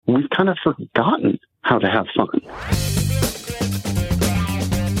kind of forgotten how to have fun.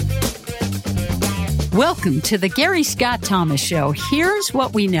 Welcome to the Gary Scott Thomas Show. Here's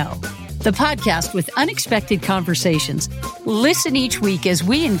what we know. The podcast with unexpected conversations. Listen each week as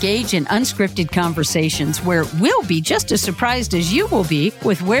we engage in unscripted conversations where we'll be just as surprised as you will be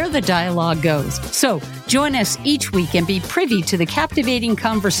with where the dialogue goes. So join us each week and be privy to the captivating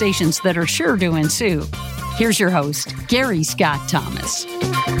conversations that are sure to ensue. Here's your host, Gary Scott Thomas.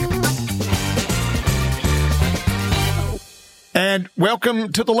 And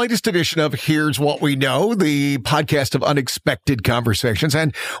welcome to the latest edition of Here's What We Know, the podcast of unexpected conversations.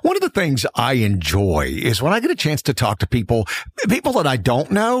 And one of the things I enjoy is when I get a chance to talk to people that I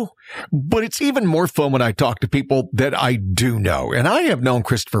don't know, but it's even more fun when I talk to people that I do know. And I have known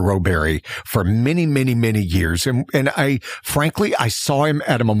Christopher Roberry for many, many, many years. And I saw him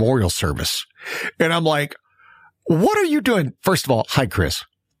at a memorial service. And I'm like, what are you doing? First of all, hi, Chris.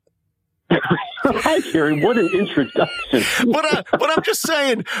 Hi, Gary. What an introduction. But I'm just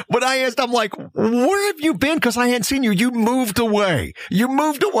saying, when I asked, I'm like, where have you been? Because I hadn't seen you. You moved away.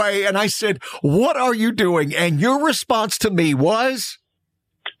 And I said, what are you doing? And your response to me was?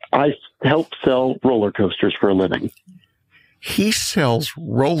 I help sell roller coasters for a living. He sells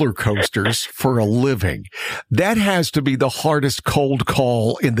roller coasters for a living. That has to be the hardest cold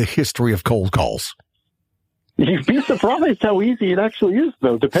call in the history of cold calls. You'd be surprised how easy it actually is,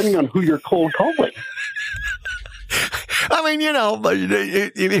 though, depending on who you're cold calling. I mean,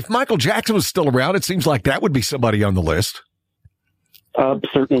 if Michael Jackson was still around, it seems like that would be somebody on the list.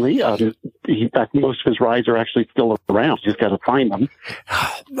 Certainly. In fact, most of his rides are actually still around. You just got to find them.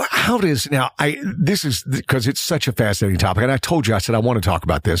 This is because it's such a fascinating topic. And I told you, I said, I want to talk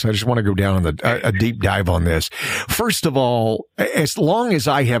about this. I just want to go down on a deep dive on this. First of all, as long as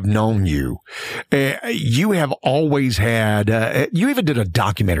I have known you, you have always had, you even did a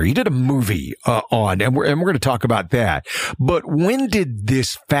documentary, you did a movie, and we're going to talk about that. But when did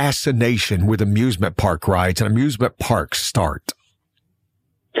this fascination with amusement park rides and amusement parks start?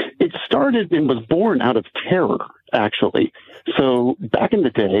 It started and was born out of terror, actually. So back in the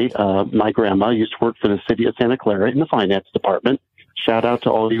day, my grandma used to work for the city of Santa Clara in the finance department. Shout out to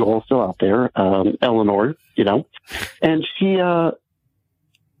all you all still out there, Eleanor, and she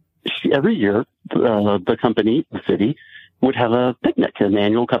every year, the company, the city, would have a picnic, an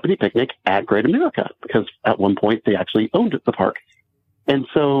annual company picnic at Great America, because at one point they actually owned the park. And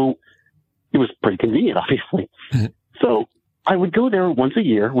so it was pretty convenient, obviously. Mm-hmm. So I would go there once a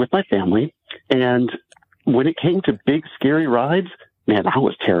year with my family, and when it came to big, scary rides, man, I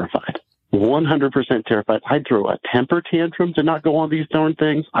was terrified. 100% terrified. I'd throw a temper tantrum to not go on these darn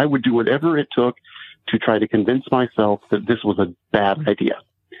things. I would do whatever it took to try to convince myself that this was a bad idea.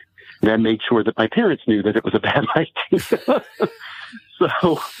 That made sure that my parents knew that it was a bad idea.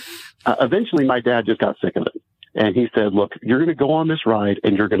 So eventually my dad just got sick of it. And he said, look, you're going to go on this ride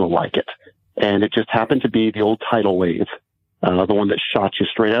and you're going to like it. And it just happened to be the old tidal wave. The one that shot you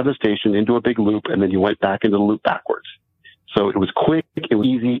straight out of the station into a big loop, and then you went back into the loop backwards. So it was quick, it was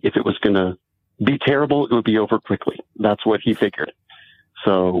easy. If it was going to be terrible, it would be over quickly. That's what he figured.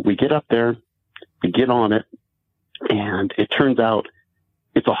 So we get up there, we get on it, and it turns out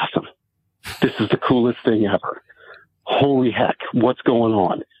it's awesome. This is the coolest thing ever. Holy heck, what's going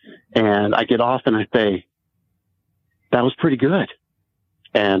on? And I get off and I say, that was pretty good.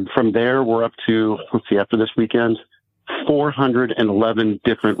 And from there, we're up to, after this weekend, 411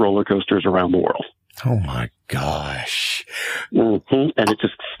 different roller coasters around the world. Oh my gosh. Mm-hmm. And it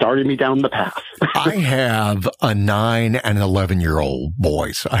just started me down the path. I have a 9 and an 11-year-old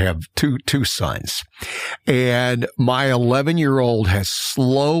boys. I have two sons. And my 11-year-old has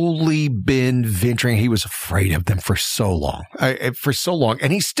slowly been venturing. He was afraid of them for so long. And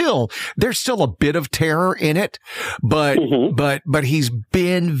there's still a bit of terror in it, but he's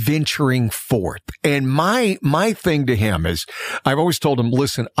been venturing forth. And my thing to him is, I've always told him,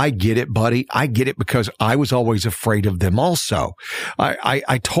 listen, I get it, buddy. I get it because I was always afraid of them also.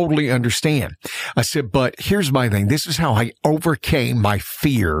 I totally understand. I said, but here's my thing. This is how I overcame my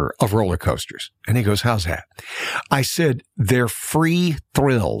fear of roller coasters. And he goes, how's that? I said, they're free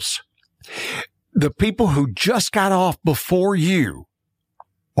thrills. The people who just got off before you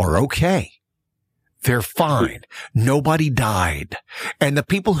are okay. They're fine. Nobody died. And the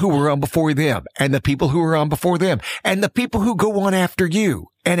people who were on before them, and the people who were on before them, and the people who go on after you,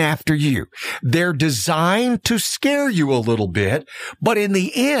 and after you, they're designed to scare you a little bit, but in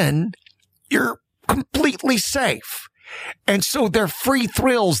the end, you're completely safe. And so they're free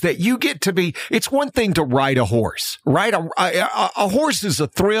thrills that you get to be. It's one thing to ride a horse, right? A horse is a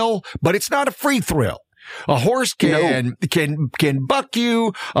thrill, but it's not a free thrill. A horse can buck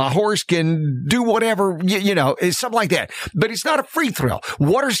you. A horse can do whatever, it's something like that. But it's not a free thrill.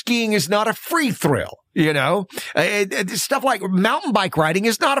 Water skiing is not a free thrill, Stuff like mountain bike riding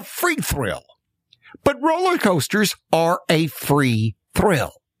is not a free thrill. But roller coasters are a free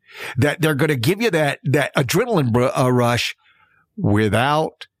thrill. That they're going to give you that adrenaline rush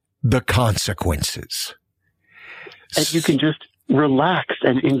without the consequences. And you can just relax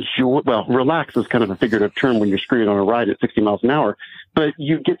and enjoy. Well, relax is kind of a figurative term when you're screaming on a ride at 60 miles an hour. But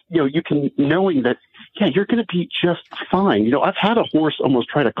you get, you can, knowing that, you're going to be just fine. I've had a horse almost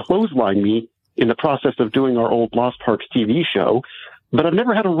try to clothesline me in the process of doing our old Lost Parks TV show, but I've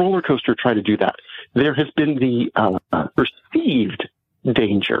never had a roller coaster try to do that. There has been the perceived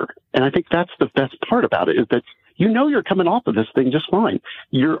danger. And I think that's the best part about it, is that you're coming off of this thing just fine.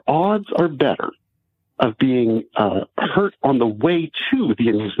 Your odds are better of being hurt on the way to the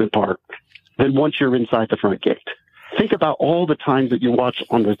amusement park than once you're inside the front gate. Think about all the times that you watch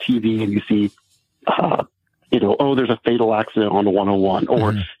on the TV and you see, there's a fatal accident on the 101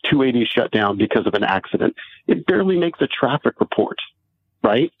 or 280 shut down because of an accident. It barely makes a traffic report,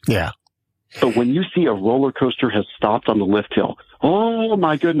 right? Yeah. But when you see a roller coaster has stopped on the lift hill, oh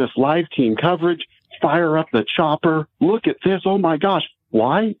my goodness, live team coverage, fire up the chopper, look at this, oh my gosh.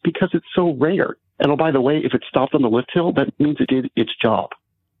 Why? Because it's so rare. And oh, by the way, if it stopped on the lift hill, that means it did its job.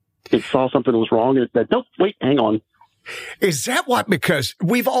 It saw something that was wrong and it said, nope, wait, hang on. Is that what? Because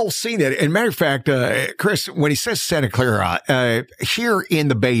we've all seen it. And matter of fact, Chris, when he says Santa Clara, here in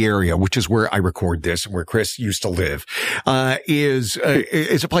the Bay Area, which is where I record this and where Chris used to live, is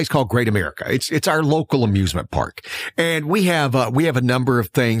a place called Great America. It's our local amusement park. And we have a number of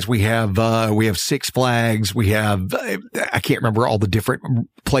things. We have Six Flags. We have, I can't remember all the different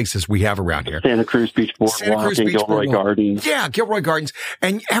places we have around here. Santa Cruz Beach Boardwalk and Gilroy Gardens. Yeah, Gilroy Gardens.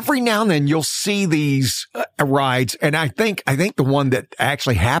 And every now and then you'll see these rides. And I think the one that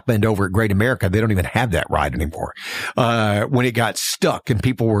actually happened over at Great America, they don't even have that ride anymore. When it got stuck and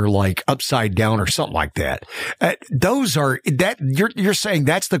people were like upside down or something like that. You're saying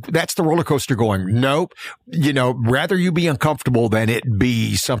that's the roller coaster going, nope, rather you be uncomfortable than it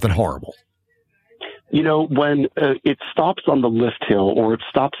be something horrible. When it stops on the lift hill or it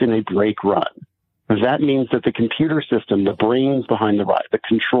stops in a brake run, that means that the computer system, the brains behind the ride, the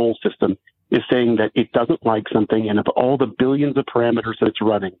control system, is saying that it doesn't like something, and of all the billions of parameters that it's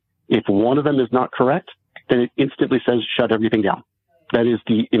running, if one of them is not correct, then it instantly says shut everything down. That is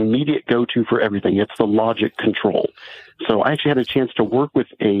the immediate go-to for everything. It's the logic control. So I actually had a chance to work with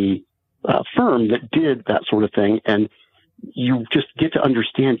a firm that did that sort of thing, and you just get to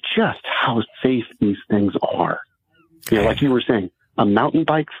understand just how safe these things are. Like you were saying, a mountain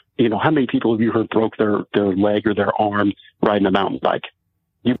bike, how many people have you heard broke their leg or their arm riding a mountain bike?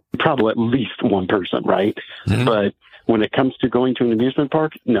 You probably at least one person, right? Mm-hmm. But when it comes to going to an amusement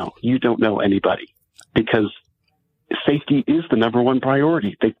park, no, you don't know anybody, because safety is the number one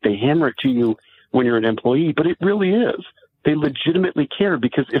priority. They hammer it to you when you're an employee, but it really is. They legitimately care,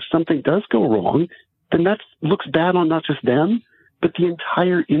 because if something does go wrong, then that looks bad on not just them, but the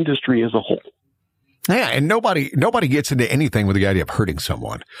entire industry as a whole. Yeah, and nobody gets into anything with the idea of hurting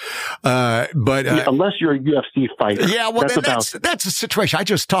someone. Unless you're a UFC fighter. Yeah, well, that's a situation. I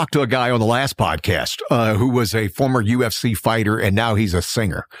just talked to a guy on the last podcast, who was a former UFC fighter, and now he's a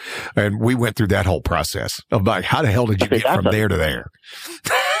singer. And we went through that whole process of like, how the hell did you get from there to there?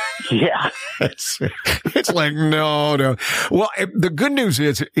 Yeah. It's like, no. Well, the good news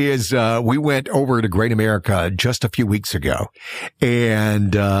is we went over to Great America just a few weeks ago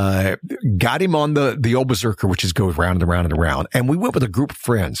and, got him on the old Berserker, which goes round and round and around. And we went with a group of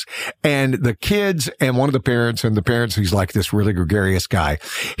friends, and the kids and one of the parents, he's like this really gregarious guy.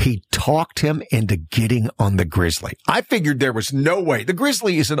 He talked him into getting on the Grizzly. I figured there was no way. The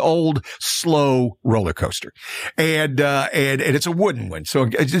Grizzly is an old, slow roller coaster, and it's a wooden one. So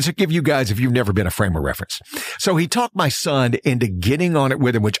just to give you guys, if you've never been a frame of reference. So he talked my son into getting on it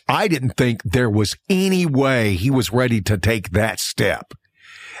with him, which I didn't think there was any way he was ready to take that step.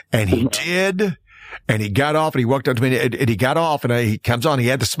 And he did. And he got off and he walked up to me and he got off and he comes on. He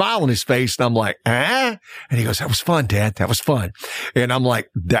had the smile on his face. And I'm like, And he goes, that was fun, Dad. That was fun. And I'm like,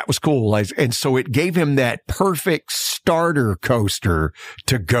 that was cool. And so it gave him that perfect starter coaster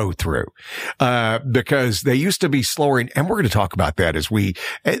to go through, because they used to be slower. And we're going to talk about that as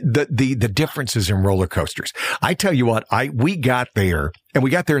the differences in roller coasters. I tell you what, we got there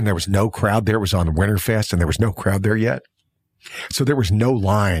and there was no crowd there. It was on Winterfest and there was no crowd there yet. So there was no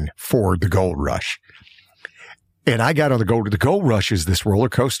line for the Gold Rush. and I got on the Gold Rush is this roller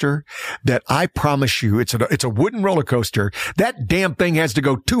coaster that I promise you, it's a wooden roller coaster. That damn thing has to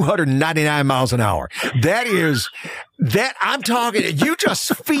go 299 miles an hour. I'm talking, you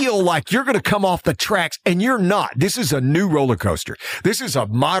just feel like you're going to come off the tracks, and you're not. This is a new roller coaster. This is a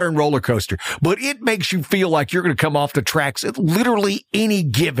modern roller coaster, but it makes you feel like you're going to come off the tracks at literally any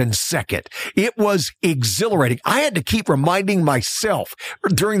given second. It was exhilarating. I had to keep reminding myself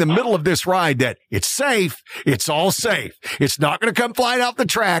during the middle of this ride that it's safe. It's all safe. It's not going to come flying off the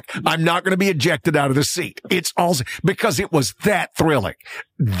track. I'm not going to be ejected out of the seat. It's all because it was that thrilling.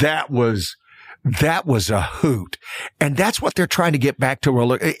 That was a hoot. And that's what they're trying to get back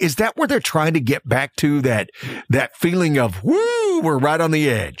to. Is that where they're trying to get back to, that feeling of, woo, we're right on the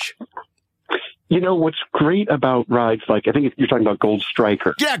edge? You know, what's great about rides like, I think you're talking about Gold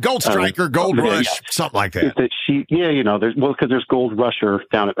Striker. Yeah, Gold Striker, Gold Rush, something like that. Because there's Gold Rusher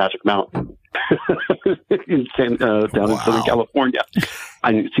down at Magic Mountain down in Southern California.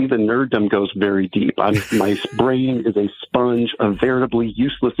 I see the nerddom goes very deep. My brain is a sponge of veritably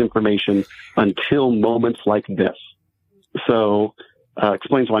useless information until moments like this. So,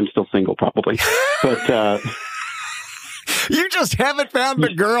 explains why I'm still single, probably. But, you just haven't found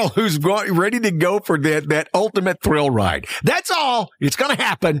the girl who's ready to go for that ultimate thrill ride. That's all. It's going to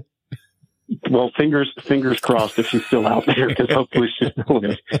happen. Well, fingers crossed if she's still out there, because hopefully she still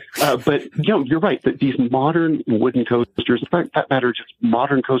is. But you're right that these modern wooden coasters, in fact, that matter, just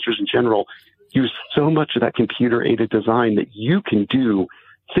modern coasters in general, use so much of that computer-aided design that you can do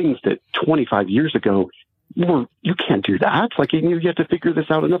things that 25 years ago you can't do that. It's like you have to figure this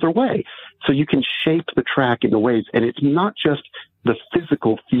out another way. So you can shape the track in the ways, and it's not just the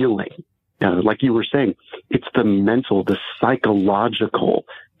physical feeling, like you were saying. It's the mental, the psychological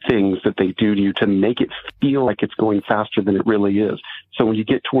things that they do to you to make it feel like it's going faster than it really is. So when you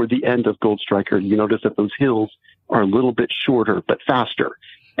get toward the end of Gold Striker, you notice that those hills are a little bit shorter but faster.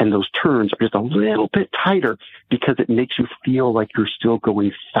 And those turns are just a little bit tighter because it makes you feel like you're still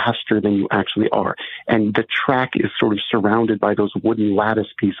going faster than you actually are. And the track is sort of surrounded by those wooden lattice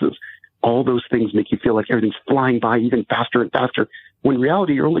pieces. All those things make you feel like everything's flying by even faster and faster, when in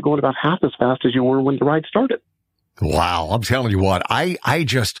reality, you're only going about half as fast as you were when the ride started. Wow. I'm telling you what, I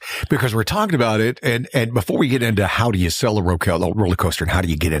just, because we're talking about it, and before we get into how do you sell a roller coaster and how do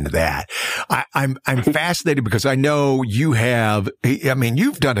you get into that, I'm fascinated because I know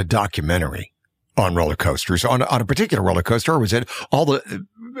you've done a documentary on roller coasters, on a particular roller coaster, or was it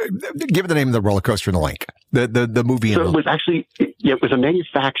give it the name of the roller coaster and the link, the movie. So it was a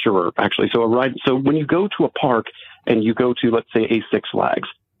manufacturer, actually. So when you go to a park and you go to, let's say, a Six Flags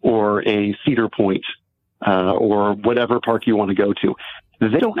or a Cedar Point, or whatever park you want to go to,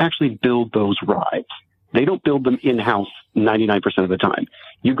 they don't actually build those rides. They don't build them in-house 99% of the time.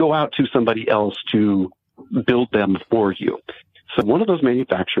 You go out to somebody else to build them for you. So one of those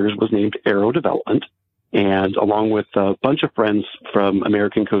manufacturers was named Aero Development, and along with a bunch of friends from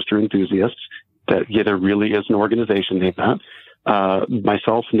American Coaster Enthusiasts, there really is an organization named that,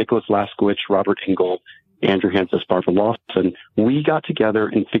 myself, Nicholas Laskowicz, Robert Engel, Andrew Hansis, Barbara Lawson, we got together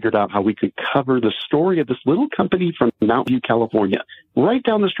and figured out how we could cover the story of this little company from Mountain View, California, right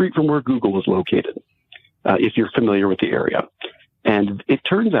down the street from where Google is located, if you're familiar with the area. And it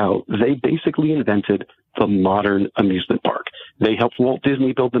turns out they basically invented the modern amusement park. They helped Walt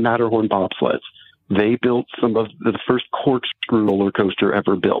Disney build the Matterhorn bobsleds. They built some of the first corkscrew roller coaster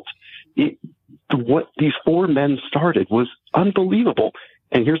ever built. What these four men started was unbelievable.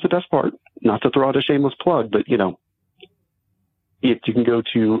 And here's the best part, not to throw out a shameless plug, but, if you can go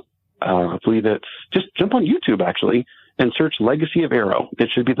to, I believe it's, just jump on YouTube, actually, and search Legacy of Aero. It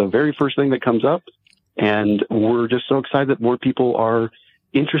should be the very first thing that comes up. And we're just so excited that more people are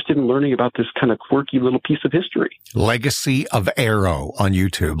interested in learning about this kind of quirky little piece of history. Legacy of Aero on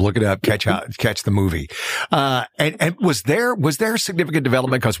YouTube. Look it up. Catch the movie. And was there significant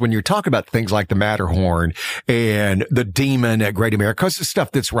development? Because when you're talking about things like the Matterhorn and the Demon at Great America, because the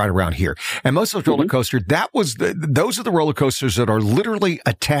stuff that's right around here, and most of those roller coasters, those are the roller coasters that are literally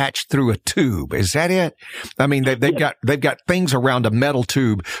attached through a tube. Is that it? I mean, they've got things around a metal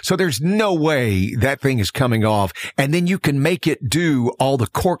tube, so there's no way that thing is coming off. And then you can make it do all the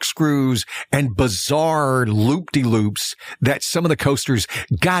corkscrews and bizarre loop-de-loops that some of the coasters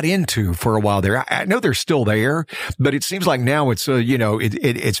got into for a while there. I know they're still there, but it seems like now it's,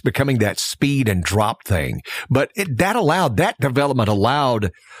 it's becoming that speed and drop thing. But that development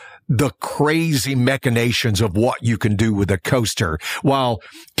allowed the crazy machinations of what you can do with a coaster while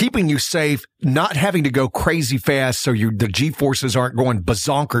keeping you safe, not having to go crazy fast so the G-forces aren't going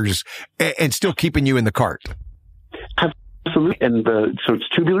bazonkers and still keeping you in the cart. Absolutely. And so it's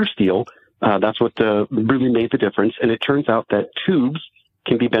tubular steel. That's what really made the difference. And it turns out that tubes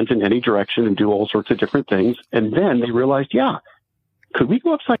can be bent in any direction and do all sorts of different things. And then they realized, could we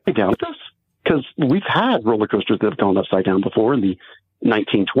go upside down with this? Because we've had roller coasters that have gone upside down before in the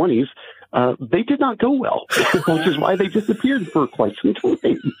 1920s. They did not go well, which is why they disappeared for quite some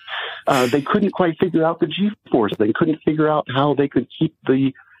time. They couldn't quite figure out the G-force. They couldn't figure out how they could keep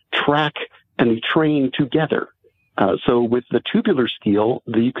the track and the train together. So with the tubular steel,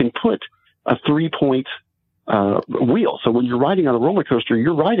 you can put a 3-point wheel. So when you're riding on a roller coaster,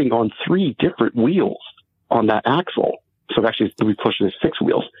 you're riding on 3 different wheels on that axle. So actually, we push it as 6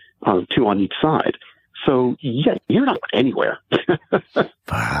 wheels, 2 on each side. So yeah, you're not anywhere.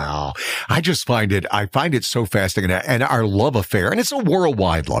 Wow. I find it so fascinating, and our love affair, and it's a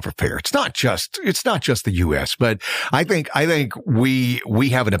worldwide love affair. It's not just the U.S., but I think we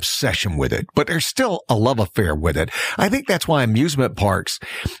have an obsession with it, but there's still a love affair with it. I think that's why amusement parks,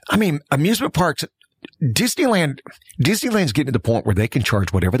 Disneyland's getting to the point where they can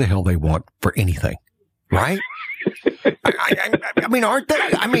charge whatever the hell they want for anything, right? I mean, aren't they?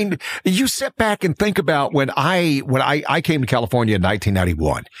 I mean, you sit back and think about when I came to California in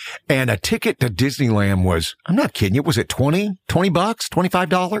 1991, and a ticket to Disneyland was, I'm not kidding you, was it $20 bucks,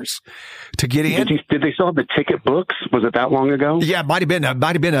 $25 to get in? Did they still have the ticket books? Was it that long ago? Yeah, it might have been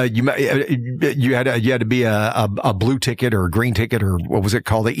you had to be a blue ticket or a green ticket, or what was it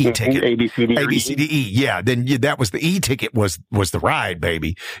called? The E-ticket. ABCDE. Yeah. Then that was the E-ticket was the ride,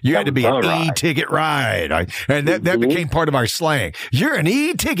 baby. You had to be an E-ticket ride. And that became part of our slang. You're an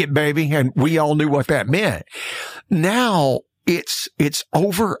E-ticket, baby. And we all knew what that meant. Now it's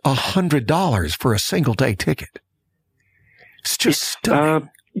over $100 for a single day ticket. It's just stunning.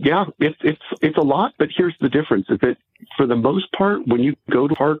 Yeah, it's a lot, but here's the difference: is that for the most part, when you go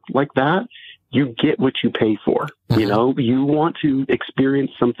to a park like that, you get what you pay for. Mm-hmm. You know, you want to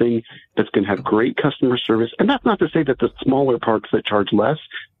experience something that's going to have great customer service, and that's not to say that the smaller parks that charge less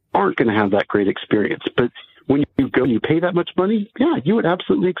aren't going to have that great experience. But when you go, you pay that much money, yeah, you would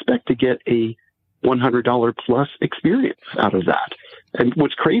absolutely expect to get a $100 plus experience out of that. And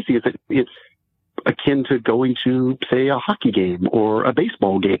what's crazy is that it's akin to going to, say, a hockey game or a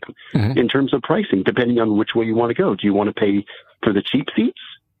baseball game in terms of pricing, depending on which way you want to go. Do you want to pay for the cheap seats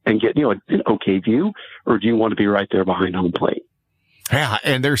and get, an okay view, or do you want to be right there behind home plate? Yeah,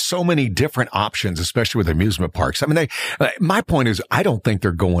 and there's so many different options, especially with amusement parks. I mean, my point is, I don't think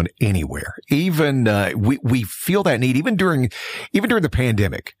they're going anywhere. Even we feel that need even during the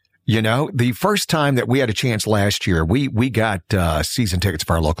pandemic. The first time that we had a chance last year, we got season tickets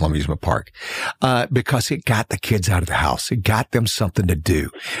for our local amusement park because it got the kids out of the house. It got them something to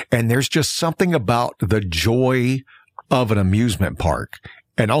do, and there's just something about the joy of an amusement park,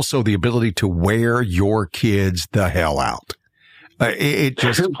 and also the ability to wear your kids the hell out. It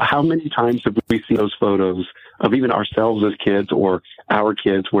just. How many times have we seen those photos of even ourselves as kids or our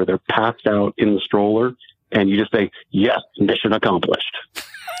kids where they're passed out in the stroller, and you just say, "Yes, mission accomplished."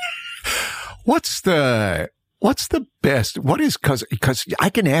 What's the best? Because I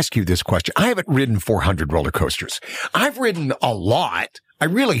can ask you this question. I haven't ridden 400 roller coasters. I've ridden a lot. I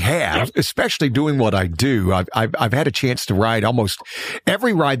really have, especially doing what I do. I've had a chance to ride almost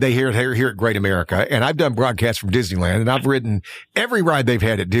every ride they hear here at Great America, and I've done broadcasts from Disneyland, and I've ridden every ride they've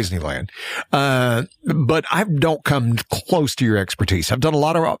had at Disneyland. But I don't come close to your expertise. I've done a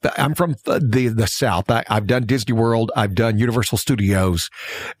lot of. I'm from the South. I've done Disney World. I've done Universal Studios,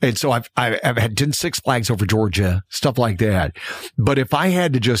 and so I've done Six Flags over Georgia, stuff like that. But if I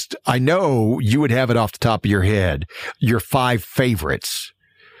had to I know you would have it off the top of your head, your 5 favorites.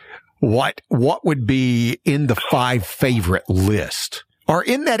 What would be in the 5 favorite list or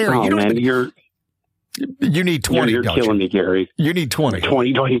in that area? You need 20. You're killing me, Gary. You need 20. 20.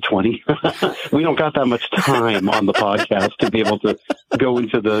 We don't got that much time on the podcast to be able to go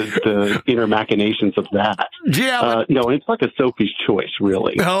into the inner machinations of that. Yeah. No, it's like a Sophie's Choice,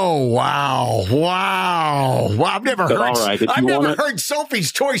 really. Oh, wow. Well, I've never heard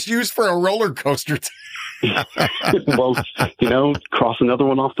Sophie's Choice used for a roller coaster. Well, cross another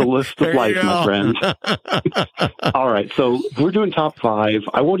one off the list of life, my friend. All right, so we're doing top 5.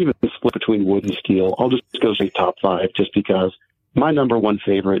 I won't even split between wood and steel. I'll just go say top 5, just because my number one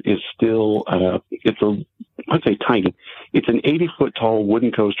favorite is still, I'd say tiny. It's an 80-foot tall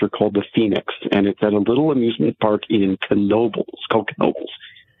wooden coaster called the Phoenix, and it's at a little amusement park in Knoebels, called Knoebels,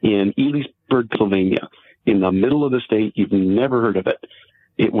 in Elysburg, Pennsylvania, in the middle of the state. You've never heard of it.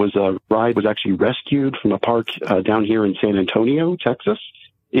 It was a ride was actually rescued from a park down here in San Antonio, Texas.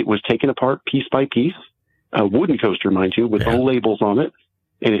 It was taken apart piece by piece, a wooden coaster, mind you, with no labels on it.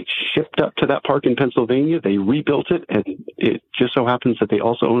 And it shipped up to that park in Pennsylvania. They rebuilt it, and it just so happens that they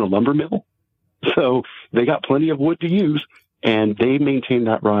also own a lumber mill So they got plenty of wood to use, and they maintain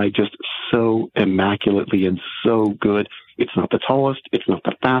that ride just so immaculately and so good. It's not the tallest. It's not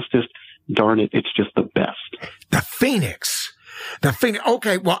the fastest. Darn it, it's just the best. The Phoenix.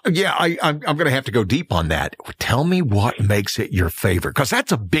 Okay, well, yeah, I'm going to have to go deep on that. Tell me what makes it your favorite, because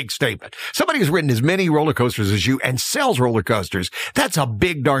that's a big statement. Somebody who's ridden as many roller coasters as you and sells roller coasters, that's a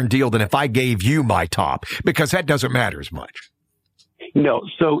big darn deal than if I gave you my top, because that doesn't matter as much. No,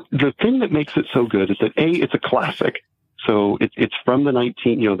 so the thing that makes it so good is that A, it's a classic. So it's from the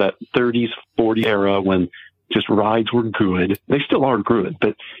that 30s, 40s era when just rides were good. They still are good,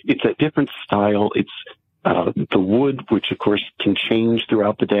 but it's a different style. It's the wood, which of course can change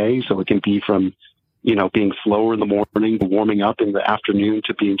throughout the day. So it can be from, being slower in the morning to warming up in the afternoon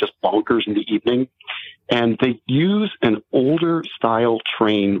to being just bonkers in the evening. And they use an older style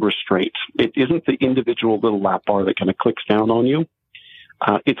train restraint. It isn't the individual little lap bar that kind of clicks down on you.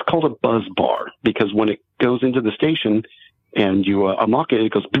 It's called a buzz bar because when it goes into the station and you unlock it,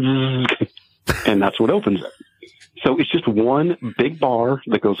 it goes, and that's what opens it. So it's just one big bar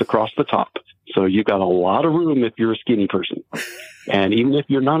that goes across the top. So you've got a lot of room if you're a skinny person. And even if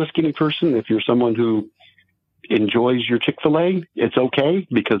you're not a skinny person, if you're someone who enjoys your Chick-fil-A, it's okay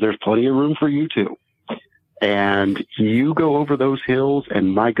because there's plenty of room for you too. And you go over those hills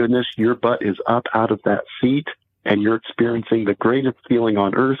and my goodness, your butt is up out of that seat and you're experiencing the greatest feeling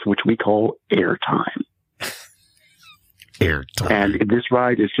on earth, which we call airtime. Airtime. And this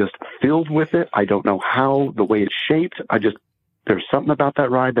ride is just filled with it. I don't know how, the way it's shaped. There's something about that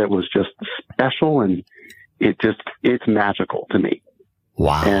ride that was just special and it's magical to me.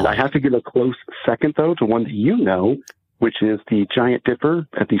 Wow. And I have to give a close second though to one that which is the Giant Dipper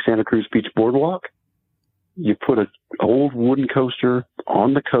at the Santa Cruz Beach Boardwalk. You put an old wooden coaster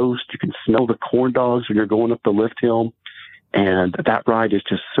on the coast. You can smell the corn dogs when you're going up the lift hill. And that ride is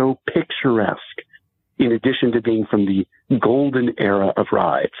just so picturesque, in addition to being from the golden era of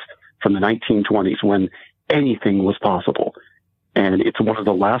rides from the 1920s when anything was possible. And it's one of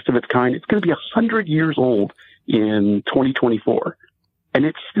the last of its kind. It's going to be 100 years old in 2024. And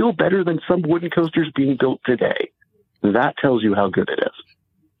it's still better than some wooden coasters being built today. That tells you how good it is.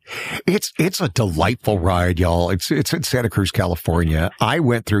 It's a delightful ride, y'all. It's in Santa Cruz, California. I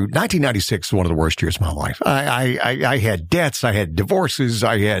went through 1996 was one of the worst years of my life. I had deaths, I had divorces,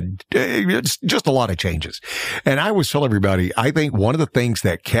 I had just a lot of changes. And I always tell everybody, I think one of the things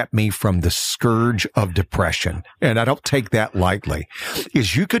that kept me from the scourge of depression, and I don't take that lightly,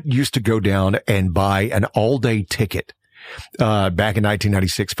 is you used to go down and buy an all-day ticket back in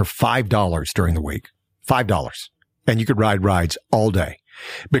 1996 for $5 during the week. $5. And you could ride rides all day.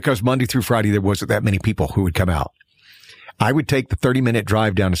 Because Monday through Friday, there wasn't that many people who would come out. I would take the 30-minute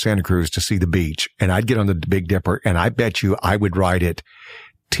drive down to Santa Cruz to see the beach, and I'd get on the Big Dipper, and I bet you I would ride it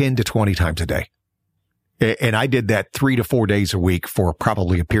 10 to 20 times a day. And I did that 3 to 4 days a week for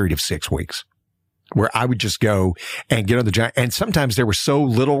probably a period of 6 weeks, where I would just go and get on the giant. And sometimes there were so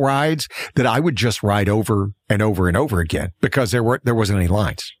little rides that I would just ride over and over and over again because there wasn't any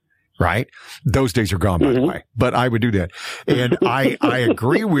lines. Right? Those days are gone, by the way, but I would do that. And I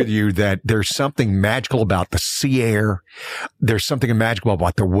agree with you that there's something magical about the sea air. There's something magical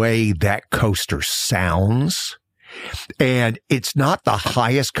about the way that coaster sounds. And it's not the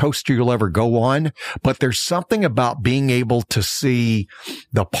highest coaster you'll ever go on, but there's something about being able to see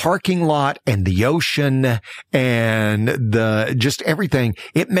the parking lot and the ocean and just everything.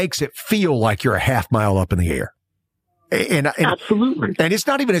 It makes it feel like you're a half mile up in the air. And absolutely. And it's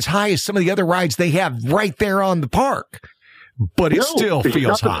not even as high as some of the other rides they have right there on the park, but it still feels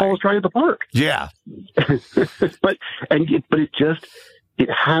high. It's not the tallest ride of the park. Yeah. but it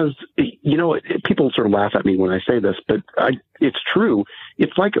has, people sort of laugh at me when I say this, but it's true.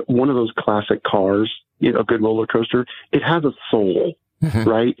 It's like one of those classic cars, a good roller coaster. It has a soul,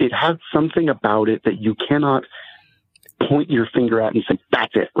 right? It has something about it that you cannot point your finger at and say,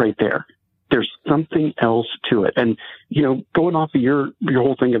 that's it right there. There's something else to it. And, going off of your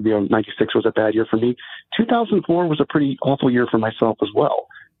whole thing of, 96 was a bad year for me. 2004 was a pretty awful year for myself as well.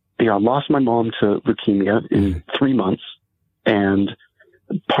 I lost my mom to leukemia in 3 months, and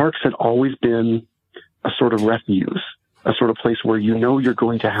parks had always been a sort of refuge, a sort of place where you're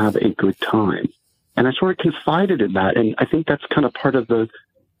going to have a good time. And I sort of confided in that. And I think that's kind of part of the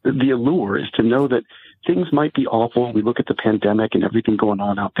allure, is to know that things might be awful. We look at the pandemic and everything going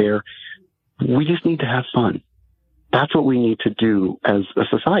on out there. We just need to have fun. That's what we need to do as a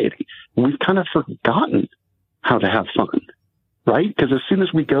society. We've kind of forgotten how to have fun, right? Because as soon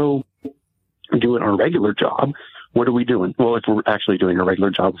as we go and do our regular job, What are we doing? Well, if we're actually doing a regular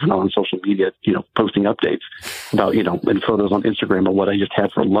job, if we're not on social media, posting updates about, and photos on Instagram of what I just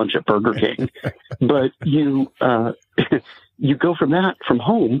had for lunch at Burger King. But you go from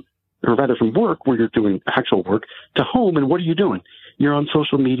home, or rather from work where you're doing actual work, to home. And what are you doing? You're on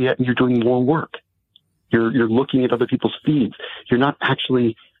social media and you're doing more work. You're looking at other people's feeds. You're not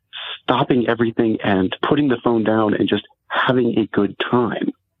actually stopping everything and putting the phone down and just having a good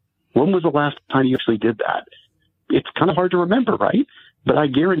time. When was the last time you actually did that? It's kind of hard to remember, right? But I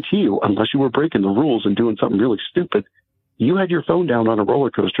guarantee you, unless you were breaking the rules and doing something really stupid, you had your phone down on a roller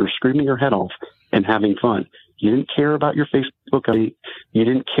coaster, screaming your head off and having fun. You didn't care about your Facebook ID. You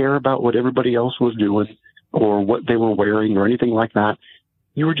didn't care about what everybody else was doing or what they were wearing or anything like that.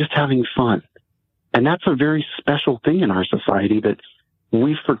 You were just having fun. And that's a very special thing in our society that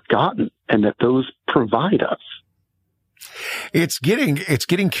we've forgotten and that those provide us. It's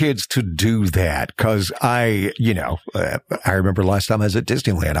getting kids to do that because I remember last time I was at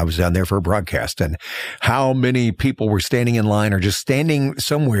Disneyland, I was down there for a broadcast, and how many people were standing in line or just standing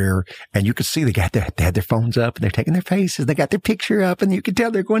somewhere, and you could see they had their phones up and they're taking their faces, they got their picture up, and you could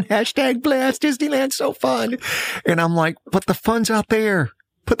tell they're going #blast Disneyland, so fun. And I'm like, but the fun's out there.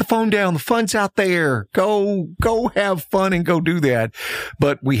 Put the phone down. The fun's out there. Go have fun and go do that.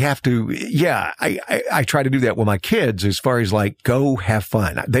 But we have to, I try to do that with my kids as far as like, go have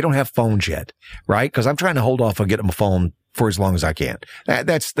fun. They don't have phones yet, right? Because I'm trying to hold off on getting them a phone for as long as I can.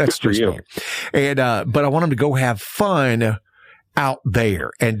 That's just me. And, but I want them to go have fun out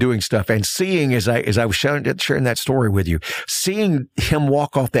there and doing stuff and seeing, as I was sharing that story with you, seeing him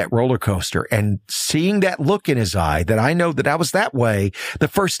walk off that roller coaster and seeing that look in his eye that I know that I was that way the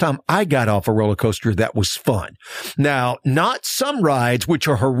first time I got off a roller coaster that was fun. Now, not some rides which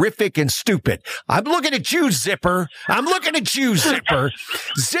are horrific and stupid. I'm looking at you, Zipper. I'm looking at you, Zipper.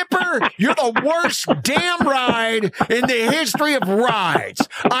 Zipper, you're the worst damn ride in the history of rides.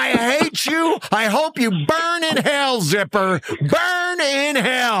 I hate you. I hope you burn in hell, Zipper. Burn in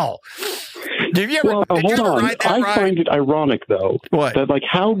hell. Did you ever ride that ride? I find it ironic, though, that like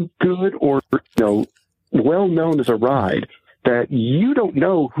how good or well known is a ride that you don't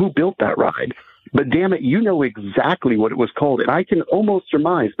know who built that ride, but damn it, you know exactly what it was called, and I can almost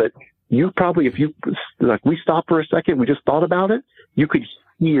surmise that you probably, if you we stopped for a second, we just thought about it, you could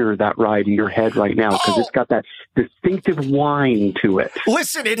hear that ride in your head right now because it's got that distinctive whine to it.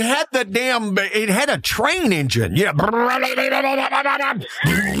 Listen, it had a train engine. Yeah.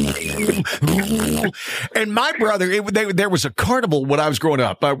 And my brother, there was a carnival when I was growing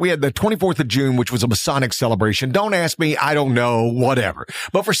up. We had the 24th of June, which was a Masonic celebration. Don't ask me. I don't know, whatever.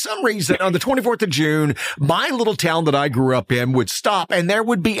 But for some reason, on the 24th of June, my little town that I grew up in would stop and there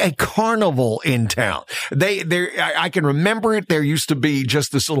would be a carnival in town. I can remember it. There used to be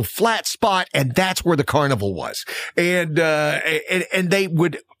just this little flat spot, and that's where the carnival was. And they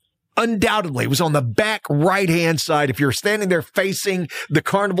would undoubtedly, it was on the back right-hand side. If you're standing there facing the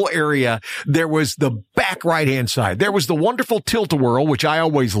carnival area, there was the back right-hand side. There was the wonderful tilt-a-whirl, which I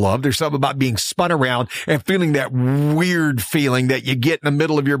always loved. There's something about being spun around and feeling that weird feeling that you get in the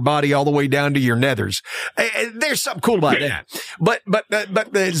middle of your body all the way down to your nethers. There's something cool about that. But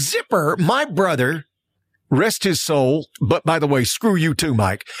the Zipper, my brother, rest his soul, but by the way, screw you too,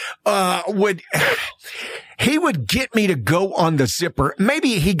 Mike, he would get me to go on the Zipper.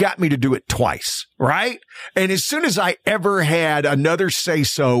 Maybe he got me to do it twice, right? And as soon as I ever had another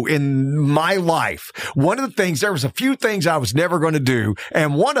say-so in my life, one of the things, there was a few things I was never going to do,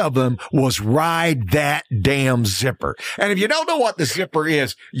 and one of them was ride that damn Zipper. And if you don't know what the Zipper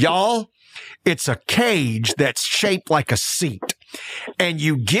is, y'all, it's a cage that's shaped like a seat. And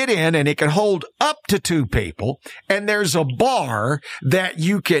you get in and it can hold up to 2 people. And there's a bar that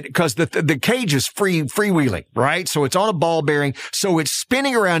you can, cause the cage is freewheeling, right? So it's on a ball bearing. So it's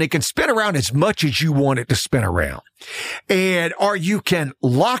spinning around. It can spin around as much as you want it to spin around. Or you can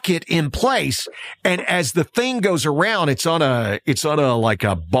lock it in place. And as the thing goes around, it's on a like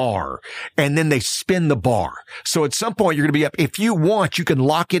a bar, and then they spin the bar. So at some point you're going to be up. If you want, you can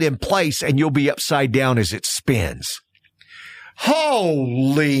lock it in place and you'll be upside down as it spins.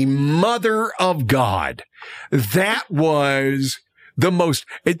 Holy mother of God. That was the most,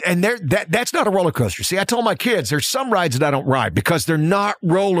 and that's not a roller coaster. See, I told my kids there's some rides that I don't ride because they're not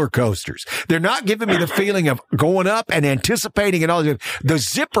roller coasters. They're not giving me the feeling of going up and anticipating and all that. The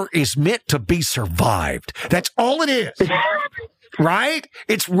Zipper is meant to be survived. That's all it is. Right?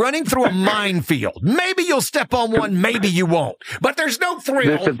 It's running through a minefield. Maybe you'll step on one, maybe you won't. But there's no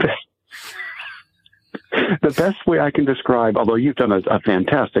thrill. The best way I can describe, although you've done a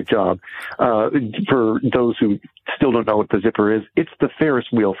fantastic job, for those who still don't know what the Zipper is, it's the Ferris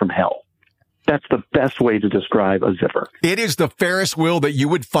wheel from hell. That's the best way to describe a zipper. It is the Ferris wheel that you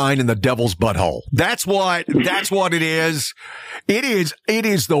would find in the devil's butthole. That's what it is. It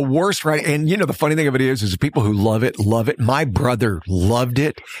is the worst ride. And you know, the funny thing of it is the people who love it, love it. My brother loved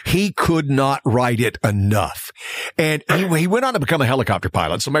it. He could not ride it enough. And he went on to become a helicopter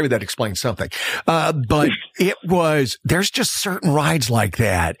pilot. So maybe that explains something. But there's just certain rides like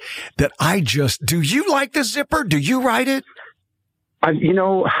that do you like the zipper? Do you ride it? I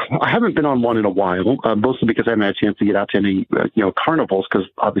haven't been on one in a while, mostly because I haven't had a chance to get out to any, carnivals, because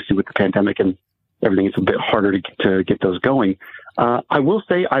obviously with the pandemic and everything, it's a bit harder to get those going. I will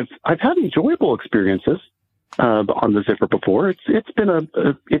say I've had enjoyable experiences on the zipper before.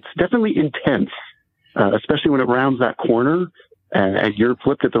 It's definitely intense, especially when it rounds that corner and you're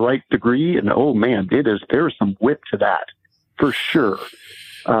flipped at the right degree. And oh man, there is some whip to that for sure.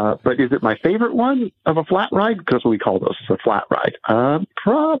 But is it my favorite one of a flat ride? Because we call those a flat ride.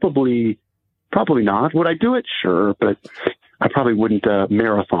 Probably not. Would I do it? Sure, but I probably wouldn't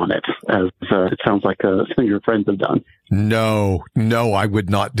marathon it, as it sounds like some of your friends have done. No, I would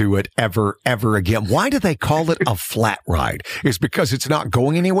not do it ever again. Why do they call it a flat ride? Is it because it's not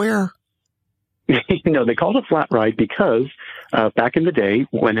going anywhere? No, they call it a flat ride because back in the day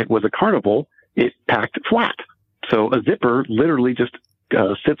when it was a carnival, it packed flat. So a zipper literally just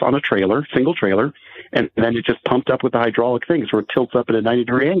sits on a trailer, single trailer, and then it just pumped up with the hydraulic thing, so it tilts up at a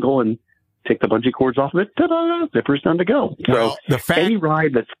 90-degree angle and take the bungee cords off of it. Ta-da! Zipper's done to go. Well, so any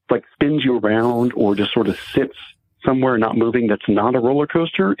ride that's like spins you around or just sort of sits somewhere not moving that's not a roller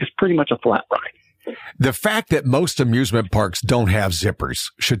coaster is pretty much a flat ride. The fact that most amusement parks don't have zippers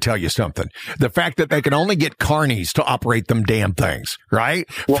should tell you something. The fact that they can only get carnies to operate them damn things, right?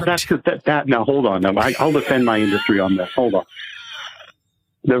 Well, that's that. Now, hold on. Now, I'll defend my industry on this. Hold on.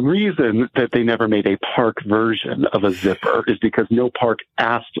 The reason that they never made a park version of a zipper is because no park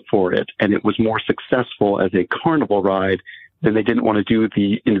asked for it, and it was more successful as a carnival ride than they didn't want to do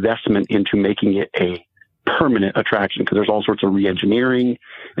the investment into making it a permanent attraction, because there's all sorts of re-engineering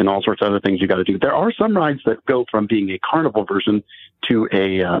and all sorts of other things you got to do. There are some rides that go from being a carnival version to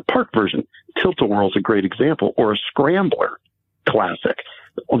a park version. Tilt-A-Whirl is a great example, or a Scrambler classic.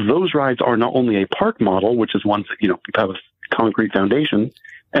 Those rides are not only a park model, which is ones that, you have a concrete foundation,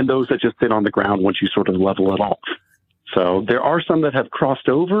 and those that just sit on the ground once you sort of level it off. So there are some that have crossed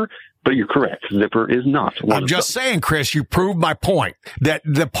over, but you're correct. Zipper is not one I'm just saying, Chris, you proved my point that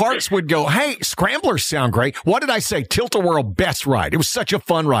the parks would go, hey, Scramblers sound great. What did I say? Tilt-A-Whirl, best ride. It was such a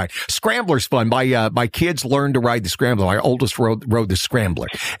fun ride. Scrambler's fun. My kids learned to ride the Scrambler. My oldest rode the Scrambler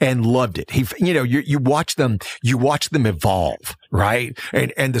and loved it. You watch them evolve, right?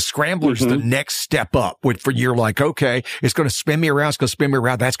 And the Scrambler's the next step up for you're like, okay, it's going to spin me around. It's going to spin me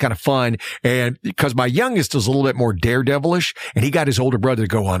around. That's kind of fun. And because my youngest is a little bit more daredevilish, and he got his older brother to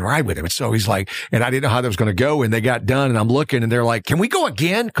go on ride with him. And so he's like, and I didn't know how that was going to go. And they got done, and I'm looking, and they're like, can we go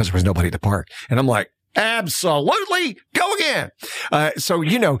again? Because there was nobody at the park. And I'm like, absolutely, go again. So,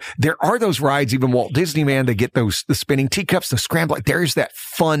 there are those rides, even Walt Disney, man, they get the spinning teacups, the scramble. There's that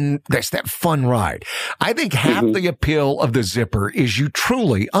fun ride. I think half the appeal of the zipper is you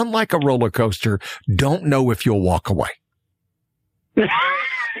truly, unlike a roller coaster, don't know if you'll walk away.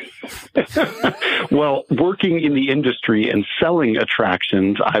 Well, working in the industry and selling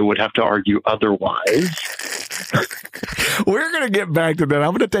attractions, I would have to argue otherwise. We're going to get back to that.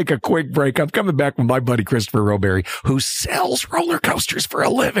 I'm going to take a quick break. I'm coming back with my buddy Christopher Roberry, who sells roller coasters for a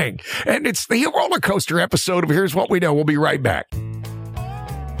living. And it's the roller coaster episode of Here's What We Know. We'll be right back.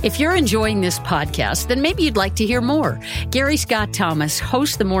 If you're enjoying this podcast, then maybe you'd like to hear more. Gary Scott Thomas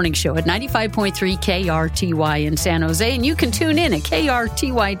hosts the morning show at 95.3 KRTY in San Jose, and you can tune in at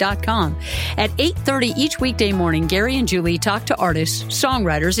krty.com. At 8:30 each weekday morning, Gary and Julie talk to artists,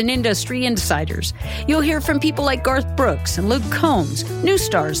 songwriters, and industry insiders. You'll hear from people like Garth Brooks and Luke Combs, new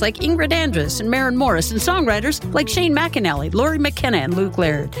stars like Ingrid Andress and Maren Morris, and songwriters like Shane McAnally, Laurie McKenna, and Luke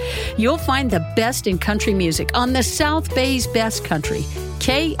Laird. You'll find the best in country music on the South Bay's best country.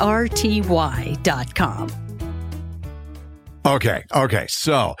 KRTY.com. Okay.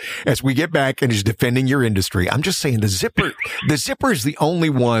 So as we get back and is defending your industry, I'm just saying the zipper is the only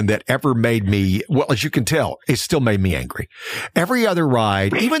one that ever made me, well, as you can tell, it still made me angry. Every other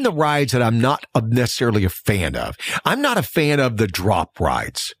ride, even the rides that I'm not necessarily a fan of, I'm not a fan of the drop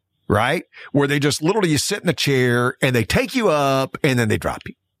rides, right? Where they just literally, you sit in the chair and they take you up and then they drop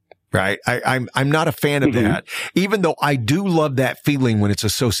you. Right. I'm not a fan of that, even though I do love that feeling when it's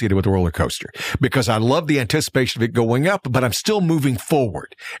associated with a roller coaster, because I love the anticipation of it going up, but I'm still moving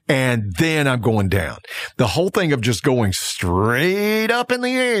forward and then I'm going down. The whole thing of just going straight up in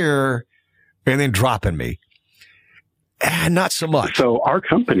the air and then dropping me. Not so much. So our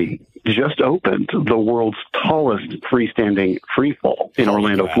company just opened the world's tallest freestanding free fall in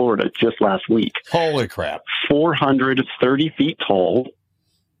Orlando, Florida, just last week. Holy crap. 430 feet tall,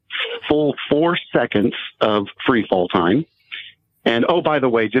 full 4 seconds of free fall time. And, oh, by the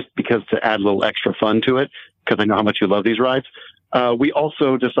way, just because to add a little extra fun to it, because I know how much you love these rides, we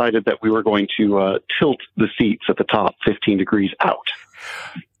also decided that we were going to tilt the seats at the top 15 degrees out.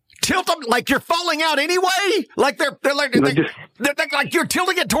 Tilt them like you're falling out anyway? Like they're like you're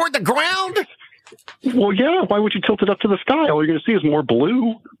tilting it toward the ground? Well, yeah. Why would you tilt it up to the sky? All you're going to see is more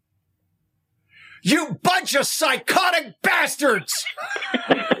blue. You bunch of psychotic bastards!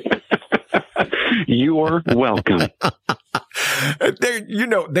 You're welcome.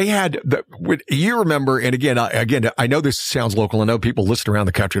 They had you remember, and again, I know this sounds local. I know people listen around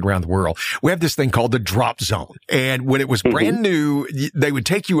the country and around the world. We have this thing called the drop zone. And when it was brand new, they would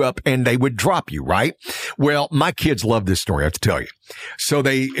take you up and they would drop you, right? Well, my kids love this story, I have to tell you. So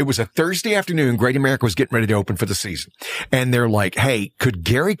it was a Thursday afternoon. Great America was getting ready to open for the season. And they're like, hey, could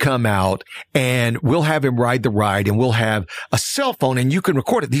Gary come out and we'll have him ride the ride and we'll have a cell phone and you can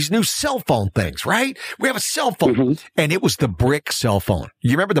record it. These new cell phone things, right? We have a cell phone. And it was the brick cell phone.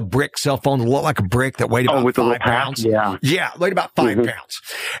 You remember the brick cell phone that looked like a brick that weighed about 5 pounds? Yeah. Yeah, weighed about 5 pounds.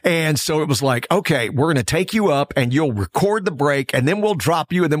 And so it was like, okay, we're going to take you up and you'll record the break and then we'll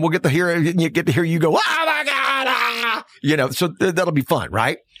drop you and then we'll get to hear you go, oh my God, ah! So that'll be fun,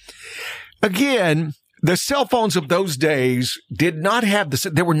 right? Again, the cell phones of those days did not have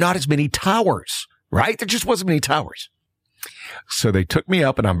there were not as many towers, right? There just wasn't many towers. So they took me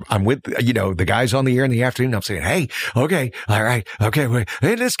up and I'm with, the guys on the air in the afternoon. I'm saying, hey, okay, all right, okay, wait,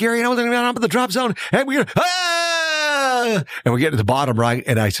 hey, this Gary, I'm at the drop zone and we get to the bottom, right?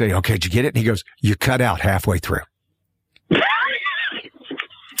 And I say, okay, did you get it? And he goes, you cut out halfway through.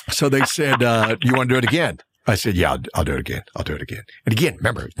 So they said, you want to do it again? I said, yeah, I'll do it again. I'll do it again. And again,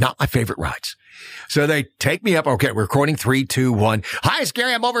 remember, not my favorite rides. So they take me up. Okay, we're recording 3, 2, 1. Hi, it's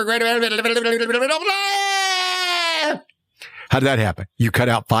Gary. I'm over. How did that happen? You cut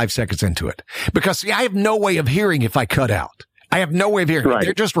out 5 seconds into it. Because, see, I have no way of hearing if I cut out. I have no way of hearing. Right.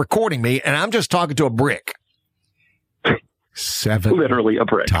 They're just recording me, and I'm just talking to a brick. 7 literally a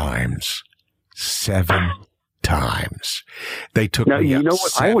brick. Times. 7 times. They took now, me you up know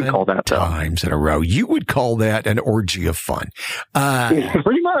what I would call that, though? times in a row. You would call that an orgy of fun.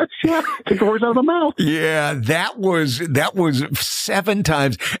 Pretty much, yeah. Take the words out of the mouth. Yeah, that was 7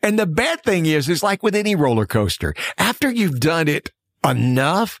 times. And the bad thing is like with any roller coaster, after you've done it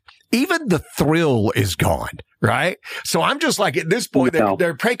enough, even the thrill is gone, right? So I'm just like, at this point,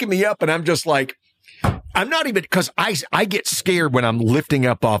 they're picking me up and I'm just like, I'm not even, because I get scared when I'm lifting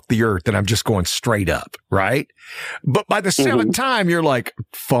up off the earth and I'm just going straight up, right? But by the 7th time, you're like,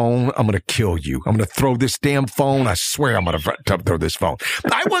 phone, I'm going to kill you. I'm going to throw this damn phone. I swear I'm going to throw this phone.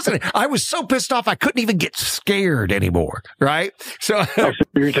 I was so pissed off, I couldn't even get scared anymore, right? So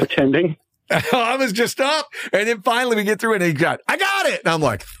you're pretending. I was just up, and then finally we get through it, and I got it. And I'm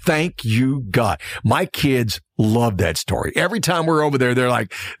like, thank you, God. My kids love that story. Every time we're over there, they're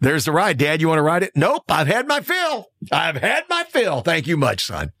like, there's the ride. Dad, you want to ride it? Nope, I've had my fill. Thank you much,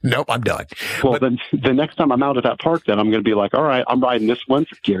 son. Nope, I'm done. Well, then the next time I'm out at that park, then I'm going to be like, all right, I'm riding this one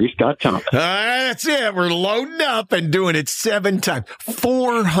for Gary Scott Thomas. That's it. We're loading up and doing it 7 times.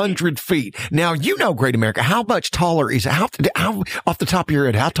 400 feet. Now, Great America, how much taller is it? How off the top of your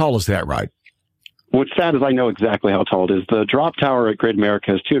head, how tall is that ride? What's sad is I know exactly how tall it is. The drop tower at Great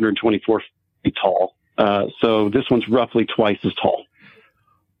America is 224 feet tall. So this one's roughly twice as tall.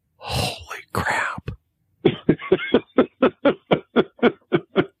 Holy crap.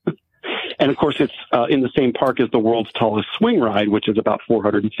 And of course, it's in the same park as the world's tallest swing ride, which is about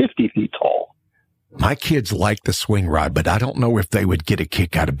 450 feet tall. My kids like the swing ride, but I don't know if they would get a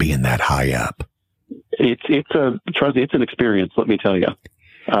kick out of being that high up. It's an experience, let me tell you.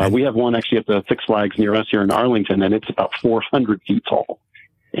 We have one actually at the Six Flags near us here in Arlington, and it's about 400 feet tall.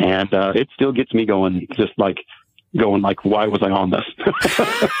 And it still gets me going, why was I on this?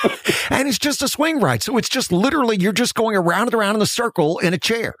 And it's just a swing ride. So it's just literally, you're just going around and around in a circle in a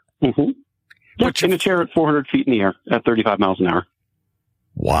chair. Mm-hmm. But in a chair at 400 feet in the air at 35 miles an hour.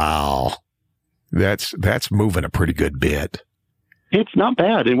 Wow. That's moving a pretty good bit. It's not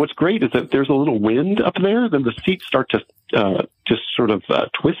bad. And what's great is that there's a little wind up there. Then the seats start to just sort of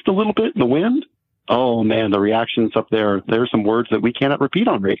twist a little bit in the wind. Oh, man, the reactions up there, there's some words that we cannot repeat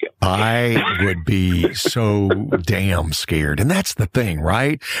on radio. I would be so damn scared. And that's the thing,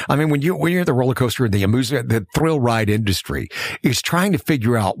 right? I mean, when you're at the roller coaster, the thrill ride industry is trying to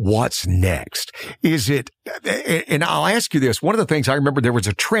figure out what's next. Is it, and I'll ask you this, one of the things I remember there was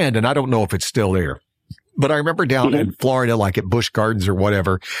a trend, and I don't know if it's still there. But I remember down in Florida, like at Busch Gardens or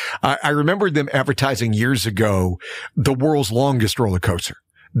whatever, I remember them advertising years ago the world's longest roller coaster.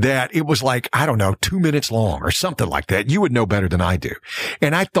 That it was like, I don't know, 2 minutes long or something like that. You would know better than I do.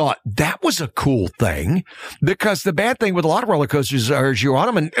 And I thought that was a cool thing, because the bad thing with a lot of roller coasters is you're on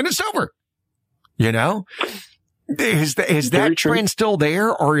them and it's over. You know? Is that trend still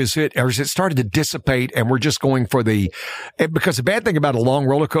there, or is it started to dissipate and we're just going for because the bad thing about a long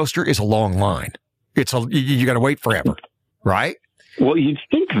roller coaster is a long line. You got to wait forever, right? Well, you'd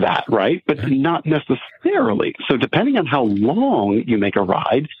think that, right? But not necessarily. So depending on how long you make a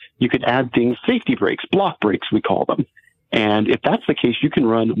ride, you could add things, safety brakes, block brakes, we call them. And if that's the case, you can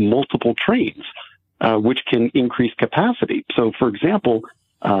run multiple trains, which can increase capacity. So, for example,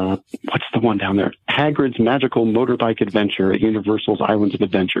 what's the one down there? Hagrid's Magical Motorbike Adventure at Universal's Islands of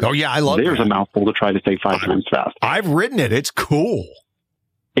Adventure. Oh, yeah, I love it. There's a mouthful to try to say 5 times fast. I've ridden it. It's cool.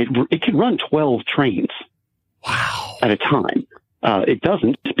 It can run 12 trains. Wow. At a time. It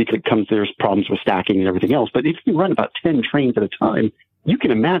doesn't, because there's problems with stacking and everything else. But if you run about 10 trains at a time, you can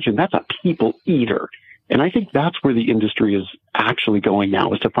imagine that's a people eater. And I think that's where the industry is actually going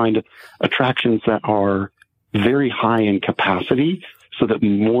now, is to find attractions that are very high in capacity so that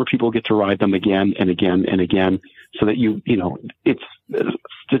more people get to ride them again and again and again, so that it's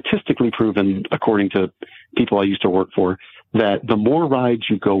statistically proven, according to people I used to work for, that the more rides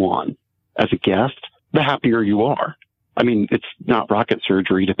you go on as a guest, the happier you are. I mean, it's not rocket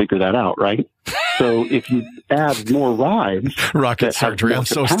surgery to figure that out, right? So if you add more rides... Rocket surgery. I'm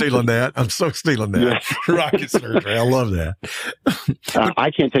so stealing that. Yeah. Rocket surgery. I love that.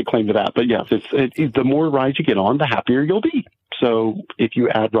 I can't take claim to that, but yes, the more rides you get on, the happier you'll be. So if you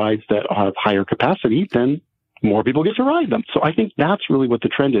add rides that have higher capacity, then more people get to ride them. So I think that's really what the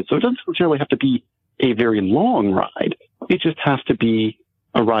trend is. So it doesn't necessarily have to be a very long ride. It just has to be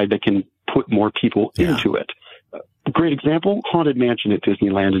a ride that can put more people into it. A great example, Haunted Mansion at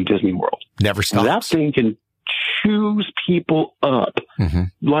Disneyland and Disney World. Never stops. That thing can chews people up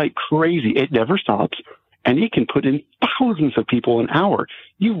like crazy. It never stops. And it can put in thousands of people an hour.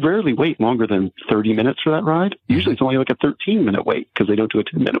 You rarely wait longer than 30 minutes for that ride. Usually it's only like a 13-minute wait, because they don't do a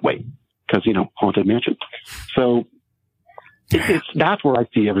 10-minute wait, because, Haunted Mansion. So that's where I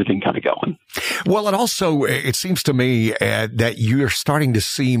see everything kind of going. Well, and also it seems to me that you're starting to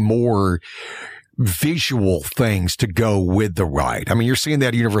see more visual things to go with the ride. I mean, you're seeing that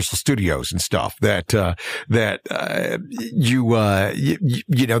at Universal Studios and stuff that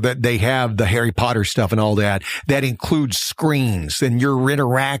they have the Harry Potter stuff and all that includes screens and you're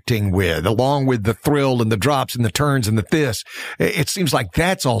interacting with, along with the thrill and the drops and the turns and the this. It seems like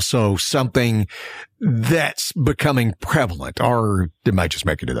that's also something that's becoming prevalent, or am I just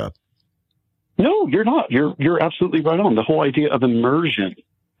making it up? No, you're not. You're absolutely right on. The whole idea of immersion.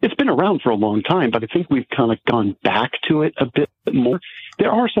 It's been around for a long time, but I think we've kind of gone back to it a bit more.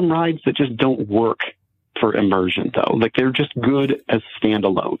 There are some rides that just don't work for immersion, though. Like, they're just good as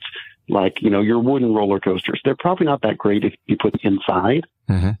standalones. Like, your wooden roller coasters. They're probably not that great if you put them inside,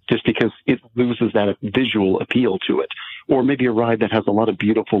 just because it loses that visual appeal to it. Or maybe a ride that has a lot of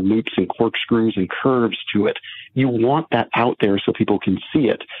beautiful loops and corkscrews and curves to it. You want that out there so people can see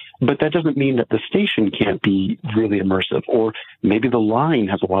it. But that doesn't mean that the station can't be really immersive. Or maybe the line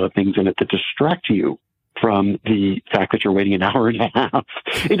has a lot of things in it that distract you from the fact that you're waiting an hour and a half.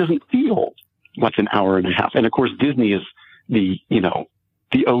 It doesn't feel like an hour and a half. And of course, Disney is the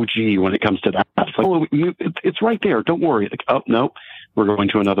OG when it comes to that. It's like, it's right there. Don't worry. Like, oh, no, we're going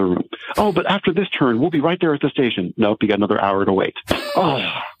to another room. Oh, but after this turn, we'll be right there at the station. Nope, you got another hour to wait. Oh.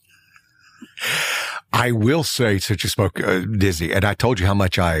 I will say, since you spoke Disney, and I told you how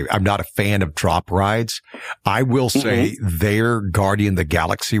much I'm not a fan of drop rides. I will say their Guardian of the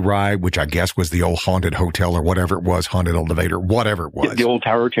Galaxy ride, which I guess was the old haunted hotel or whatever it was, haunted elevator, whatever it was. The old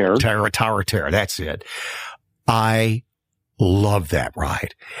Tower of Terror. Tower of Terror. That's it. I love that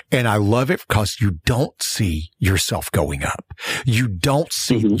ride. And I love it because you don't see yourself going up. You don't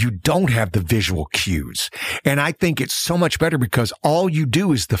have the visual cues. And I think it's so much better because all you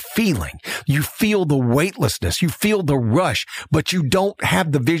do is the feeling. You feel the weightlessness. You feel the rush, but you don't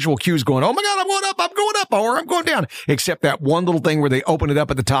have the visual cues going, oh my God, I'm going up, or I'm going down. Except that one little thing where they open it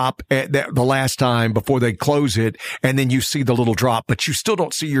up at the top the last time before they close it. And then you see the little drop, but you still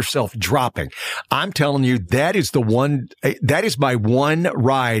don't see yourself dropping. I'm telling you, that is my one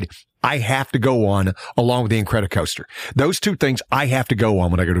ride I have to go on along with the Incredicoaster. Those two things I have to go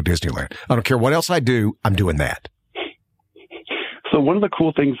on when I go to Disneyland. I don't care what else I do. I'm doing that. So one of the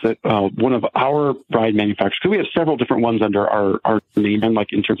cool things that one of our ride manufacturers, because we have several different ones under our name, and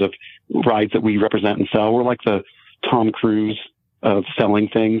like in terms of rides that we represent and sell, we're like the Tom Cruise of selling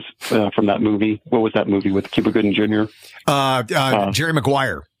things from that movie. What was that movie with Cuba Gooding Jr.? Jerry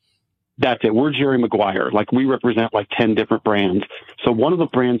Maguire. That's it. We're Jerry Maguire. Like, we represent like 10 different brands. So one of the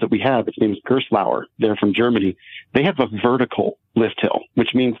brands that we have, its name is Gerstlauer. They're from Germany. They have a vertical lift hill,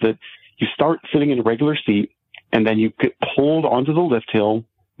 which means that you start sitting in a regular seat and then you get pulled onto the lift hill,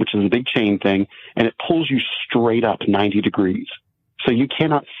 which is a big chain thing, and it pulls you straight up 90 degrees. So you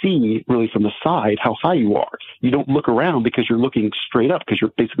cannot see really from the side how high you are. You don't look around because you're looking straight up because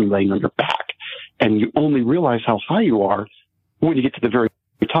you're basically laying on your back. And you only realize how high you are when you get to the very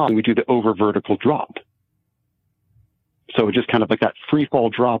top and we do the over vertical drop. So it's just kind of like that free fall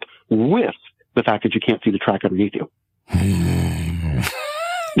drop with the fact that you can't see the track underneath you.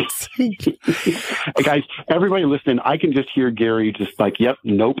 Guys, everybody listening, I can just hear Gary just like, yep,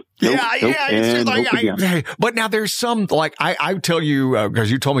 nope. It's just like, but now there's some, like, I tell you,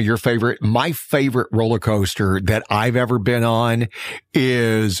 because you told me your favorite, my favorite roller coaster that I've ever been on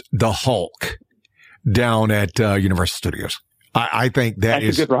is the Hulk down at Universal Studios. I think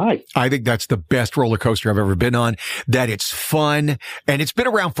that's a good ride. I think that's the best roller coaster I've ever been on, that it's fun and it's been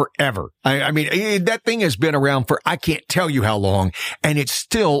around forever. I mean, that thing has been around for, I can't tell you how long, and it's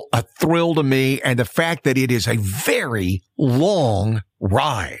still a thrill to me. And the fact that it is a very long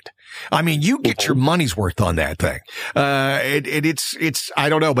ride. I mean, you get your money's worth on that thing. It's, I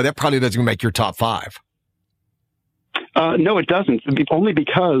don't know, but that probably doesn't make your top 5. No, it doesn't. Only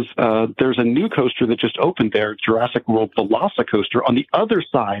because there's a new coaster that just opened there, Jurassic World Velocicoaster, on the other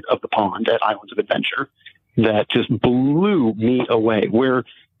side of the pond at Islands of Adventure, that just blew me away. Whereas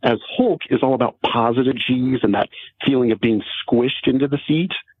Hulk is all about positive G's and that feeling of being squished into the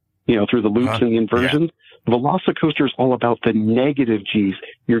seat, you know, through the loops and the inversions. Yeah. Velocicoaster is all about the negative G's.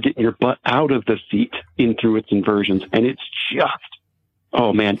 You're getting your butt out of the seat in through its inversions, and it's just...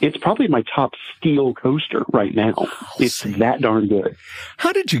 Oh, man, it's probably my top steel coaster right now. It's that darn good.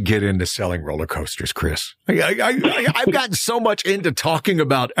 How did you get into selling roller coasters, Chris? I've gotten so much into talking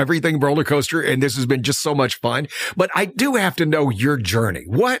about everything roller coaster, and this has been just so much fun. But I do have to know your journey.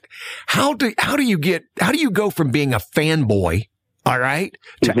 How do you go from being a fanboy, all right,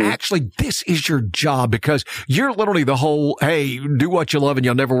 to actually this is your job? Because you're literally the whole, hey, do what you love and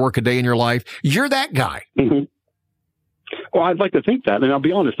you'll never work a day in your life. You're that guy. Mm-hmm. Well, I'd like to think that. And I'll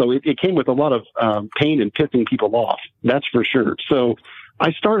be honest, though, it came with a lot of pain and pissing people off. That's for sure. So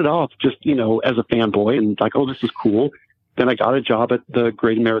I started off just, you know, as a fanboy and like, oh, this is cool. Then I got a job at the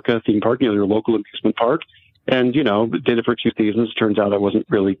Great America theme park, you know, their local amusement park. And, you know, did it for 2 seasons. Turns out I wasn't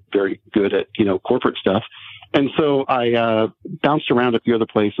really very good at, you know, corporate stuff. And so I bounced around a few other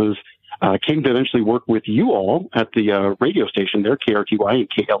places, came to eventually work with you all at the radio station there, KRTY and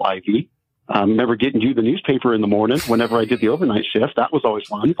KLIV. Remember getting you the newspaper in the morning whenever I did the overnight shift. That was always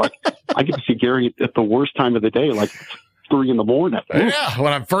fun. Like, I get to see Gary at the worst time of the day, like 3 in the morning. Yeah,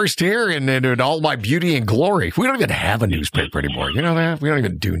 when I'm first here and in all my beauty and glory. We don't even have a newspaper anymore. You know that? We don't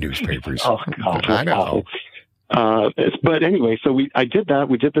even do newspapers. Oh, God. I know. But anyway, so I did that.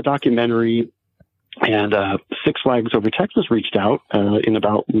 We did the documentary, and Six Flags Over Texas reached out in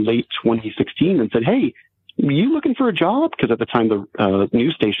about late 2016 and said, hey, you looking for a job? Because at the time the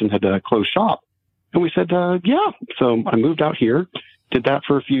news station had closed shop. And we said, yeah. So I moved out here, did that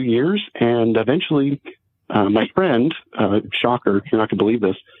for a few years. And eventually my friend, shocker, you're not going to believe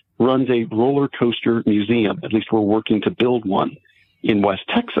this, runs a roller coaster museum. At least we're working to build one in West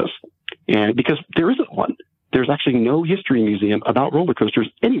Texas. And because there isn't one, there's actually no history museum about roller coasters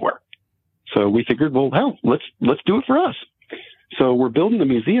anywhere. So we figured, well, hell, let's do it for us. So we're building a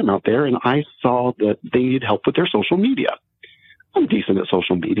museum out there, and I saw that they need help with their social media. I'm decent at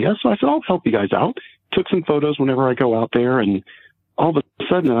social media, so I said, I'll help you guys out. Took some photos whenever I go out there, and all of a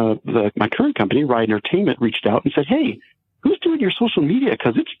sudden, my current company, Ride Entertainment, reached out and said, hey, who's doing your social media?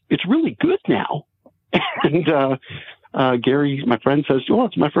 Because it's really good now. And Gary, my friend, says, well,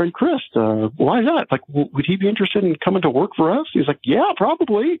 it's my friend Chris. Why is that? Like, would he be interested in coming to work for us? He's like, yeah,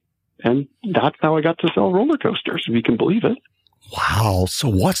 probably. And that's how I got to sell roller coasters, if you can believe it. Wow. So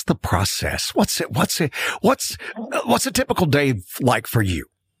what's the process? What's a typical day like for you?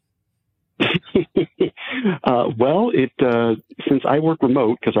 Well, since I work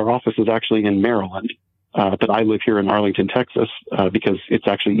remote, because our office is actually in Maryland, but I live here in Arlington, Texas, because it's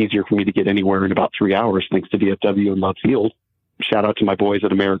actually easier for me to get anywhere in about 3 hours, thanks to DFW and Love Field. Shout out to my boys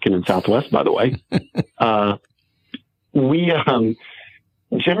at American and Southwest, by the way.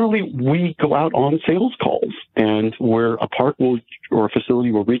 Generally, we go out on sales calls, and where a park or a facility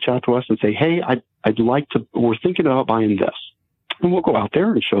will reach out to us and say, hey, we're thinking about buying this. And we'll go out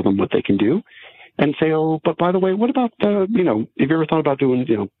there and show them what they can do and say, oh, but by the way, what about, have you ever thought about doing,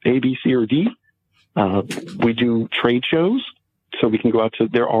 A, B, C, or D? We do trade shows. So we can go out to,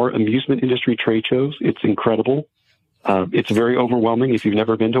 there are amusement industry trade shows. It's incredible. It's very overwhelming if you've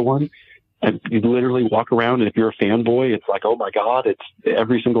never been to one. And you literally walk around, and if you're a fanboy, it's like, oh my God, it's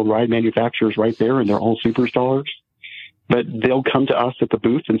every single ride manufacturer is right there, and they're all superstars. But they'll come to us at the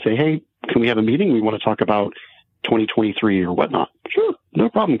booth and say, hey, can we have a meeting? We want to talk about 2023 or whatnot. Sure, no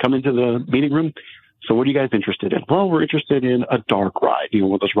problem. Come into the meeting room. So what are you guys interested in? Well, we're interested in a dark ride,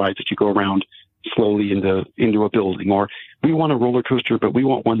 one of those rides that you go around slowly into a building. Or we want a roller coaster, but we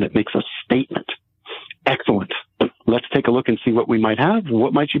want one that makes a statement. Excellent. Let's take a look and see what we might have.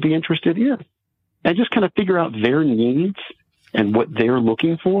 What might you be interested in? And just kind of figure out their needs and what they're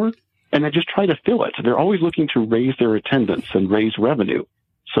looking for, and then just try to fill it. They're always looking to raise their attendance and raise revenue.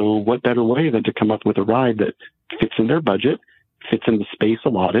 So what better way than to come up with a ride that fits in their budget, fits in the space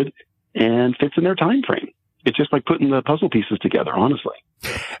allotted, and fits in their time frame. It's just like putting the puzzle pieces together, honestly.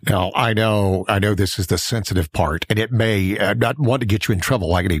 Now, I know this is the sensitive part, and it may not want to get you in trouble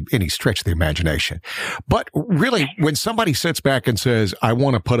like any stretch of the imagination. But really, when somebody sits back and says, I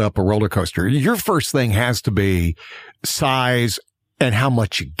want to put up a roller coaster, your first thing has to be size and how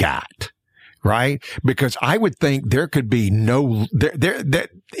much you got, right? Because I would think there could be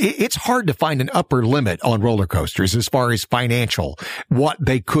it's hard to find an upper limit on roller coasters as far as financial, what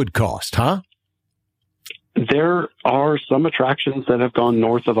they could cost, huh? There are some attractions that have gone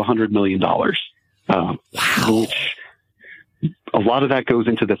north of $100 million, Wow. which a lot of that goes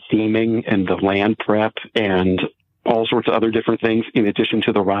into the theming and the land prep and all sorts of other different things in addition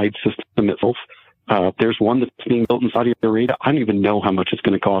to the ride system itself. There's one that's being built in Saudi Arabia. I don't even know how much it's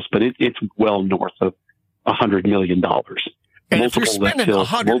going to cost, but it's well north of $100 million. And if you're spending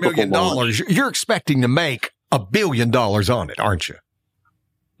 $100 million, you're expecting to make $1 billion on it, aren't you?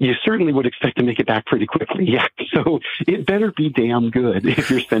 You certainly would expect to make it back pretty quickly. Yeah. So it better be damn good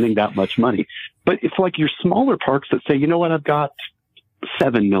if you're spending that much money. But it's like your smaller parks that say, you know what, I've got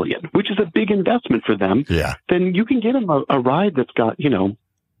 $7 million, which is a big investment for them. Yeah. Then you can get them a ride that's got,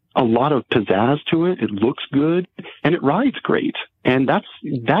 a lot of pizzazz to it. It looks good and it rides great. And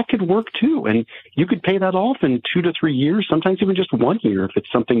that could work too. And you could pay that off in 2 to 3 years, sometimes even just 1 year if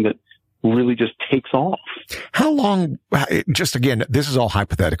it's something that really just takes off. How long, just again, this is all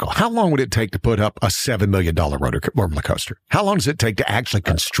hypothetical. How long would it take to put up a $7 million roller coaster? How long does it take to actually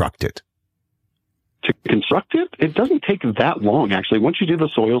construct it? To construct it? It doesn't take that long, actually. Once you do the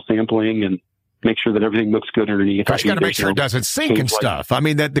soil sampling and make sure that everything looks good underneath. You got to make sure it doesn't sink and stuff. I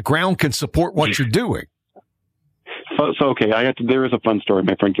mean, that the ground can support what you're doing. So okay, there is a fun story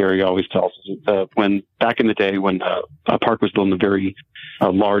my friend Gary always tells us. When back in the day when a park was building a very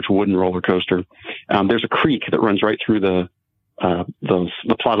large wooden roller coaster, there's a creek that runs right through the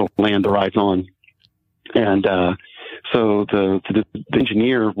plot of land the ride's on, and so the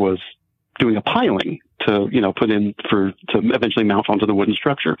engineer was doing a piling to put in to eventually mount onto the wooden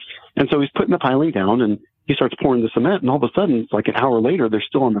structure, and so he's putting the piling down and he starts pouring the cement, and all of a sudden, it's like an hour later, they're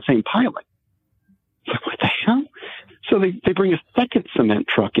still on the same piling. It's like, what the hell? So they bring a second cement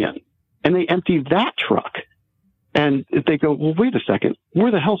truck in and they empty that truck. And they go, well, wait a second,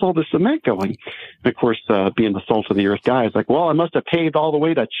 where the hell's all this cement going? And of course, being the salt of the earth guy is like, well, I must have paved all the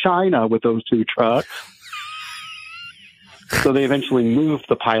way to China with those 2 trucks. So they eventually moved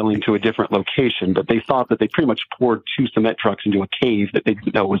the piling to a different location, but they thought that they pretty much poured 2 cement trucks into a cave that they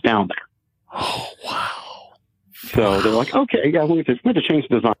didn't know was down there. Oh, wow. So they're like, okay, yeah, we have to change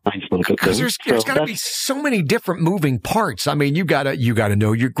the designs a little bit. Because there's got to be so many different moving parts. I mean, you got to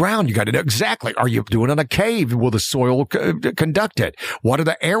know your ground. You got to know exactly. Are you doing it in a cave? Will the soil conduct it? What are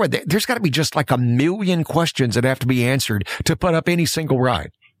the air? There's got to be just like a million questions that have to be answered to put up any single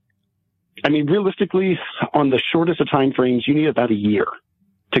ride. I mean, realistically, on the shortest of time frames, you need about a year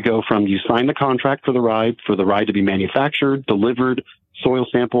to go from you sign the contract for the ride to be manufactured, delivered, soil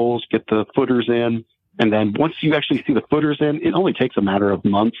samples, get the footers in. And then once you actually see the footers in, it only takes a matter of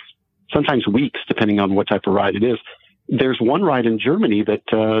months, sometimes weeks, depending on what type of ride it is. There's one ride in Germany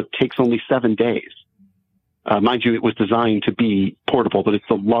that takes only 7 days. Mind you, it was designed to be portable, but it's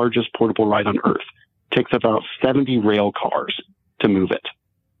the largest portable ride on Earth. It takes about 70 rail cars to move it.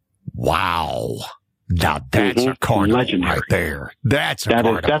 Wow. Now that's a carnival legendary right there. That's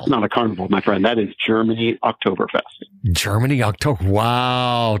carnival. That's not a carnival, my friend. That is Germany Oktoberfest. Germany October.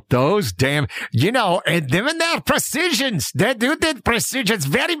 Wow. Those damn, and them and their precisions. They do the precisions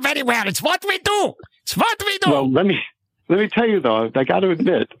very, very well. It's what we do. Well, let me tell you though, I got to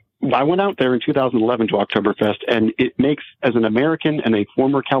admit, I went out there in 2011 to Oktoberfest, and it makes, as an American and a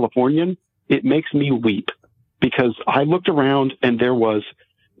former Californian, it makes me weep because I looked around and there was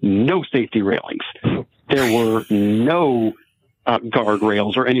no safety railings. There were no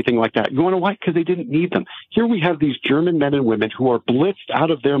guardrails or anything like that. You want to why? Because they didn't need them. Here we have these German men and women who are blitzed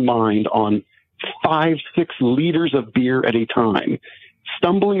out of their mind on 5-6 liters of beer at a time,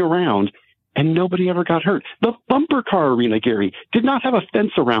 stumbling around, and nobody ever got hurt. The bumper car arena, Gary, did not have a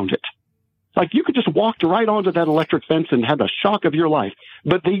fence around it. Like, you could just walk right onto that electric fence and have the shock of your life.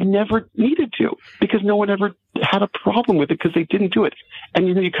 But they never needed to, because no one ever had a problem with it because they didn't do it. And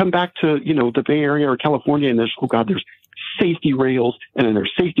you come back to, the Bay Area or California, and there's safety rails, and then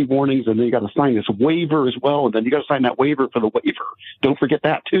there's safety warnings, and then you got to sign this waiver as well, and then you got to sign that waiver for the waiver. Don't forget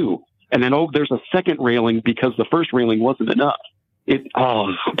that too. And then, there's a second railing because the first railing wasn't enough.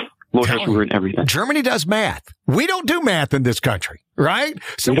 Lord has ruined everything. Germany does math. We don't do math in this country, right?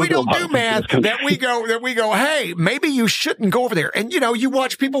 So we don't do math that we go, hey, maybe you shouldn't go over there. And, you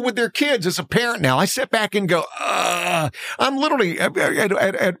watch people with their kids as a parent now. I sit back and go, I'm literally,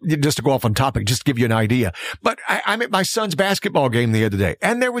 just to go off on topic, just to give you an idea. But I'm at my son's basketball game the other day,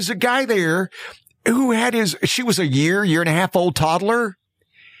 and there was a guy there who had she was a year and a half old toddler.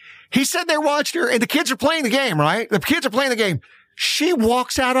 He said they're watching her, and the kids are playing the game, right? The kids are playing the game. She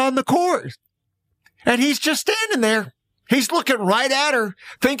walks out on the court, and he's just standing there. He's looking right at her,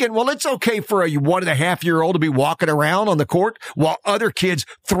 thinking, well, it's okay for a 1.5-year-old to be walking around on the court while other kids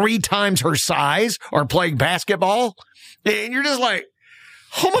 3 times her size are playing basketball. And you're just like,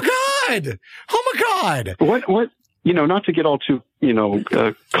 oh my God. What, not to get all too,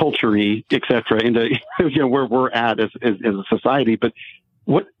 culture-y, et cetera, into, where we're at as a society, but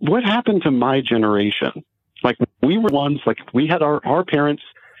what happened to my generation? Like, we were ones, like, we had our parents,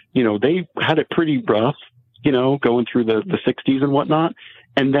 they had it pretty rough, going through the 60s and whatnot.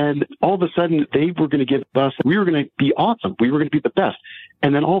 And then all of a sudden they were going to give us, we were going to be awesome. We were going to be the best.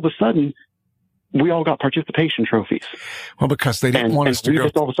 And then all of a sudden we all got participation trophies. Well, because they didn't want us to we go.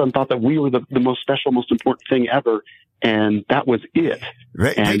 just all of a sudden thought that we were the most special, most important thing ever. And that was it.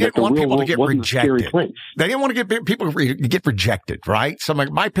 They didn't want people to get rejected. They didn't want to get people to get rejected, right? So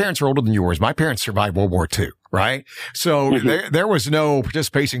my parents are older than yours. My parents survived World War II, right? So there was no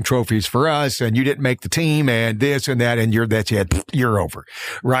participation trophies for us, and you didn't make the team, and this and that, and you're over,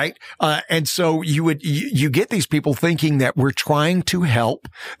 right? And so you get these people thinking that we're trying to help,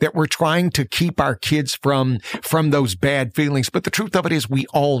 that we're trying to keep our kids from those bad feelings. But the truth of it is, we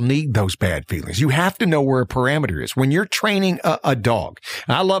all need those bad feelings. You have to know where a parameter is. When you're training a dog,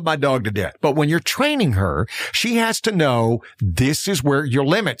 I love my dog to death, but when you're training her, she has to know this is where your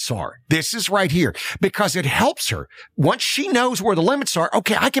limits are. This is right here, because it helps her. Once she knows where the limits are,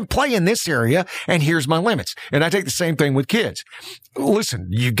 okay, I can play in this area, and here's my limits. And I take the same thing with kids. Listen,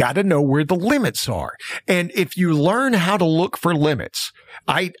 you got to know where the limits are. And if you learn how to look for limits,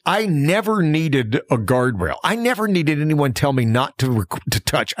 I never needed a guardrail. I never needed anyone tell me not to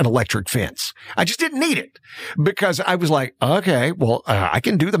touch an electric fence. I just didn't need it, because I was like, okay, well, I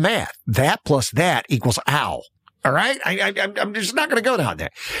can do the math. That plus that equals ow. All right. I'm just not going to go down there.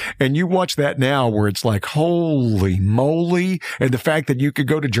 And you watch that now where it's like, holy moly. And the fact that you could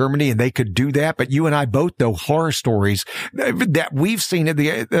go to Germany and they could do that. But you and I both know horror stories that we've seen at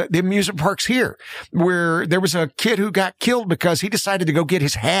the amusement parks here, where there was a kid who got killed because he decided to go get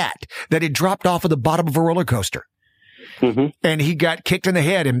his hat that had dropped off of the bottom of a roller coaster. Mm-hmm. And he got kicked in the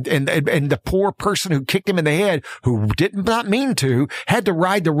head, and the poor person who kicked him in the head, who did not mean to, had to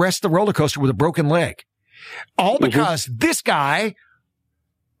ride the rest of the roller coaster with a broken leg. All because this guy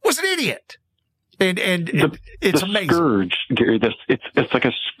was an idiot. And it's amazing. Scourge, Gary, it's like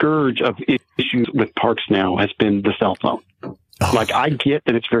a scourge of issues with parks now has been the cell phone. Oh. Like, I get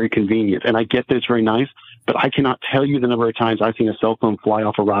that it's very convenient, and I get that it's very nice, but I cannot tell you the number of times I've seen a cell phone fly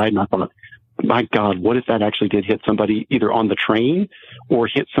off a ride, and I thought, my God, what if that actually did hit somebody either on the train or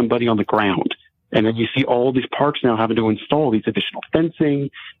hit somebody on the ground? And then you see all these parks now having to install these additional fencing,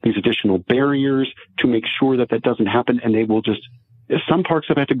 these additional barriers to make sure that doesn't happen. And they will just, some parks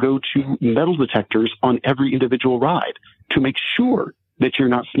have had to go to metal detectors on every individual ride to make sure that you're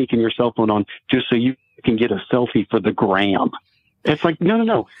not sneaking your cell phone on just so you can get a selfie for the gram. It's like,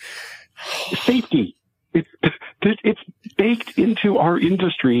 no. Safety. It's baked into our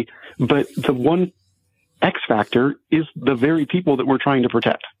industry, but the one X factor is the very people that we're trying to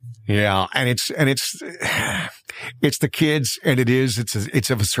protect. Yeah. And it's the kids, and it's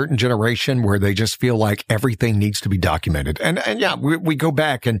of a certain generation where they just feel like everything needs to be documented. And yeah, we go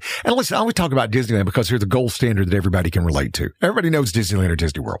back and listen, I always talk about Disneyland because they're the gold standard that everybody can relate to. Everybody knows Disneyland or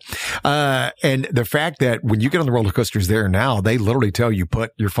Disney World. And the fact that when you get on the roller coasters there now, they literally tell you,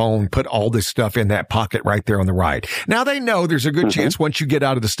 put your phone, put all this stuff in that pocket right there on the ride. Now they know there's a good chance once you get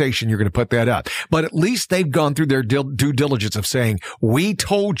out of the station, you're going to put that up, but at least they've gone through their due diligence of saying, we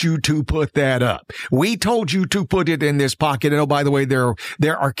told you to put that up. We told you to to put it in this pocket. And oh, by the way, there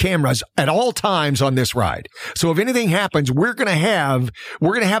are cameras at all times on this ride. So if anything happens, we're going to have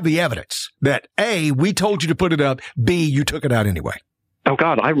the evidence that A, we told you to put it up, B, you took it out anyway. Oh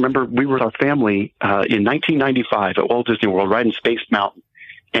God, I remember we were with our family in 1995 at Walt Disney World riding Space Mountain,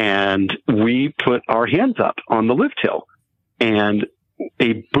 and we put our hands up on the lift hill, and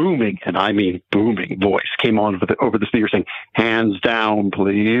a booming, and I mean booming, voice came on over the speaker saying, "Hands down,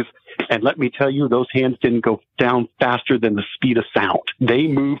 please." And let me tell you, those hands didn't go down faster than the speed of sound. They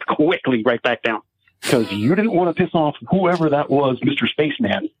moved quickly right back down, because you didn't want to piss off whoever that was, Mr.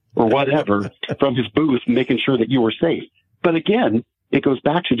 Spaceman or whatever, from his booth, making sure that you were safe. But again, it goes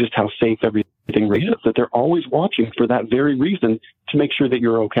back to just how safe everything really is, that they're always watching for that very reason, to make sure that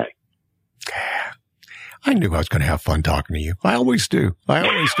you're okay. I knew I was going to have fun talking to you. I always do. I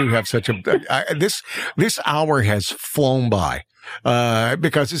always do have such a, this hour has flown by,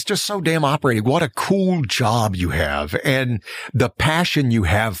 because it's just so damn operating. What a cool job you have. And the passion you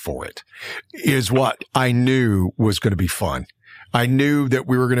have for it is what I knew was going to be fun. I knew that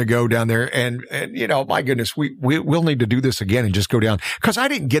we were going to go down there and, you know, my goodness, we'll need to do this again and just go down, because I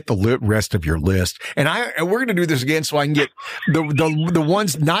didn't get the rest of your list, and we're going to do this again so I can get the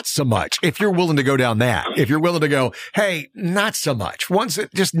ones not so much. If you're willing to go down that, if you're willing to go, hey, not so much, ones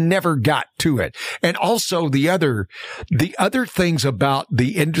that just never got to it. And also the other things about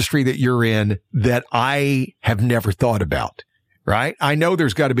the industry that you're in that I have never thought about. Right? I know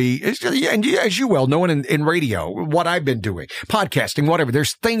there's got to be, and as you well know, in radio, what I've been doing, podcasting, whatever,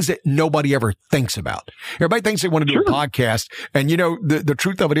 there's things that nobody ever thinks about. Everybody thinks they want to do a podcast. And you know, the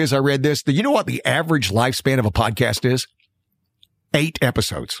truth of it is, I read this, you know what the average lifespan of a podcast is? 8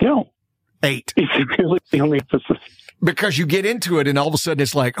 episodes. No. 8. It's really the only episode. Because you get into it and all of a sudden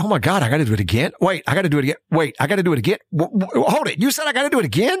it's like, oh my God, I got to do it again. Wait, I got to do it again. Wait, I got to do it again. Hold it. You said I got to do it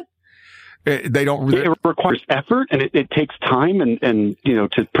again? They don't. It requires effort, and it takes time, and you know,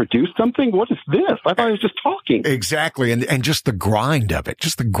 to produce something. What is this? I thought I was just talking. Exactly, and just the grind of it,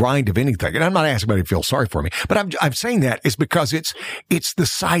 just the grind of anything. And I'm not asking anybody to feel sorry for me, but I'm saying that is because it's the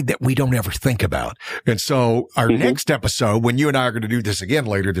side that we don't ever think about. And so our next episode, when you and I are going to do this again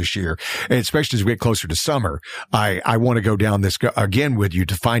later this year, and especially as we get closer to summer, I want to go down this again with you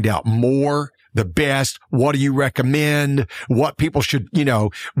to find out more. The best. What do you recommend? What people should, you know,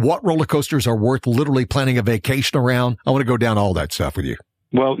 what roller coasters are worth literally planning a vacation around? I want to go down all that stuff with you.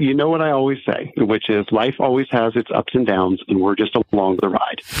 Well, you know what I always say, which is life always has its ups and downs, and we're just along the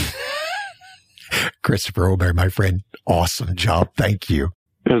ride. Christopher Obear, my friend, awesome job. Thank you.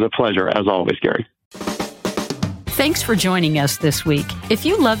 It was a pleasure, as always, Gary. Thanks for joining us this week. If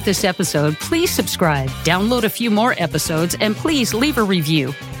you loved this episode, please subscribe, download a few more episodes, and please leave a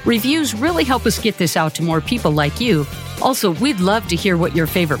review. Reviews really help us get this out to more people like you. Also, we'd love to hear what your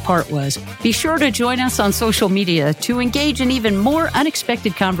favorite part was. Be sure to join us on social media to engage in even more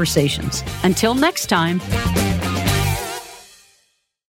unexpected conversations. Until next time.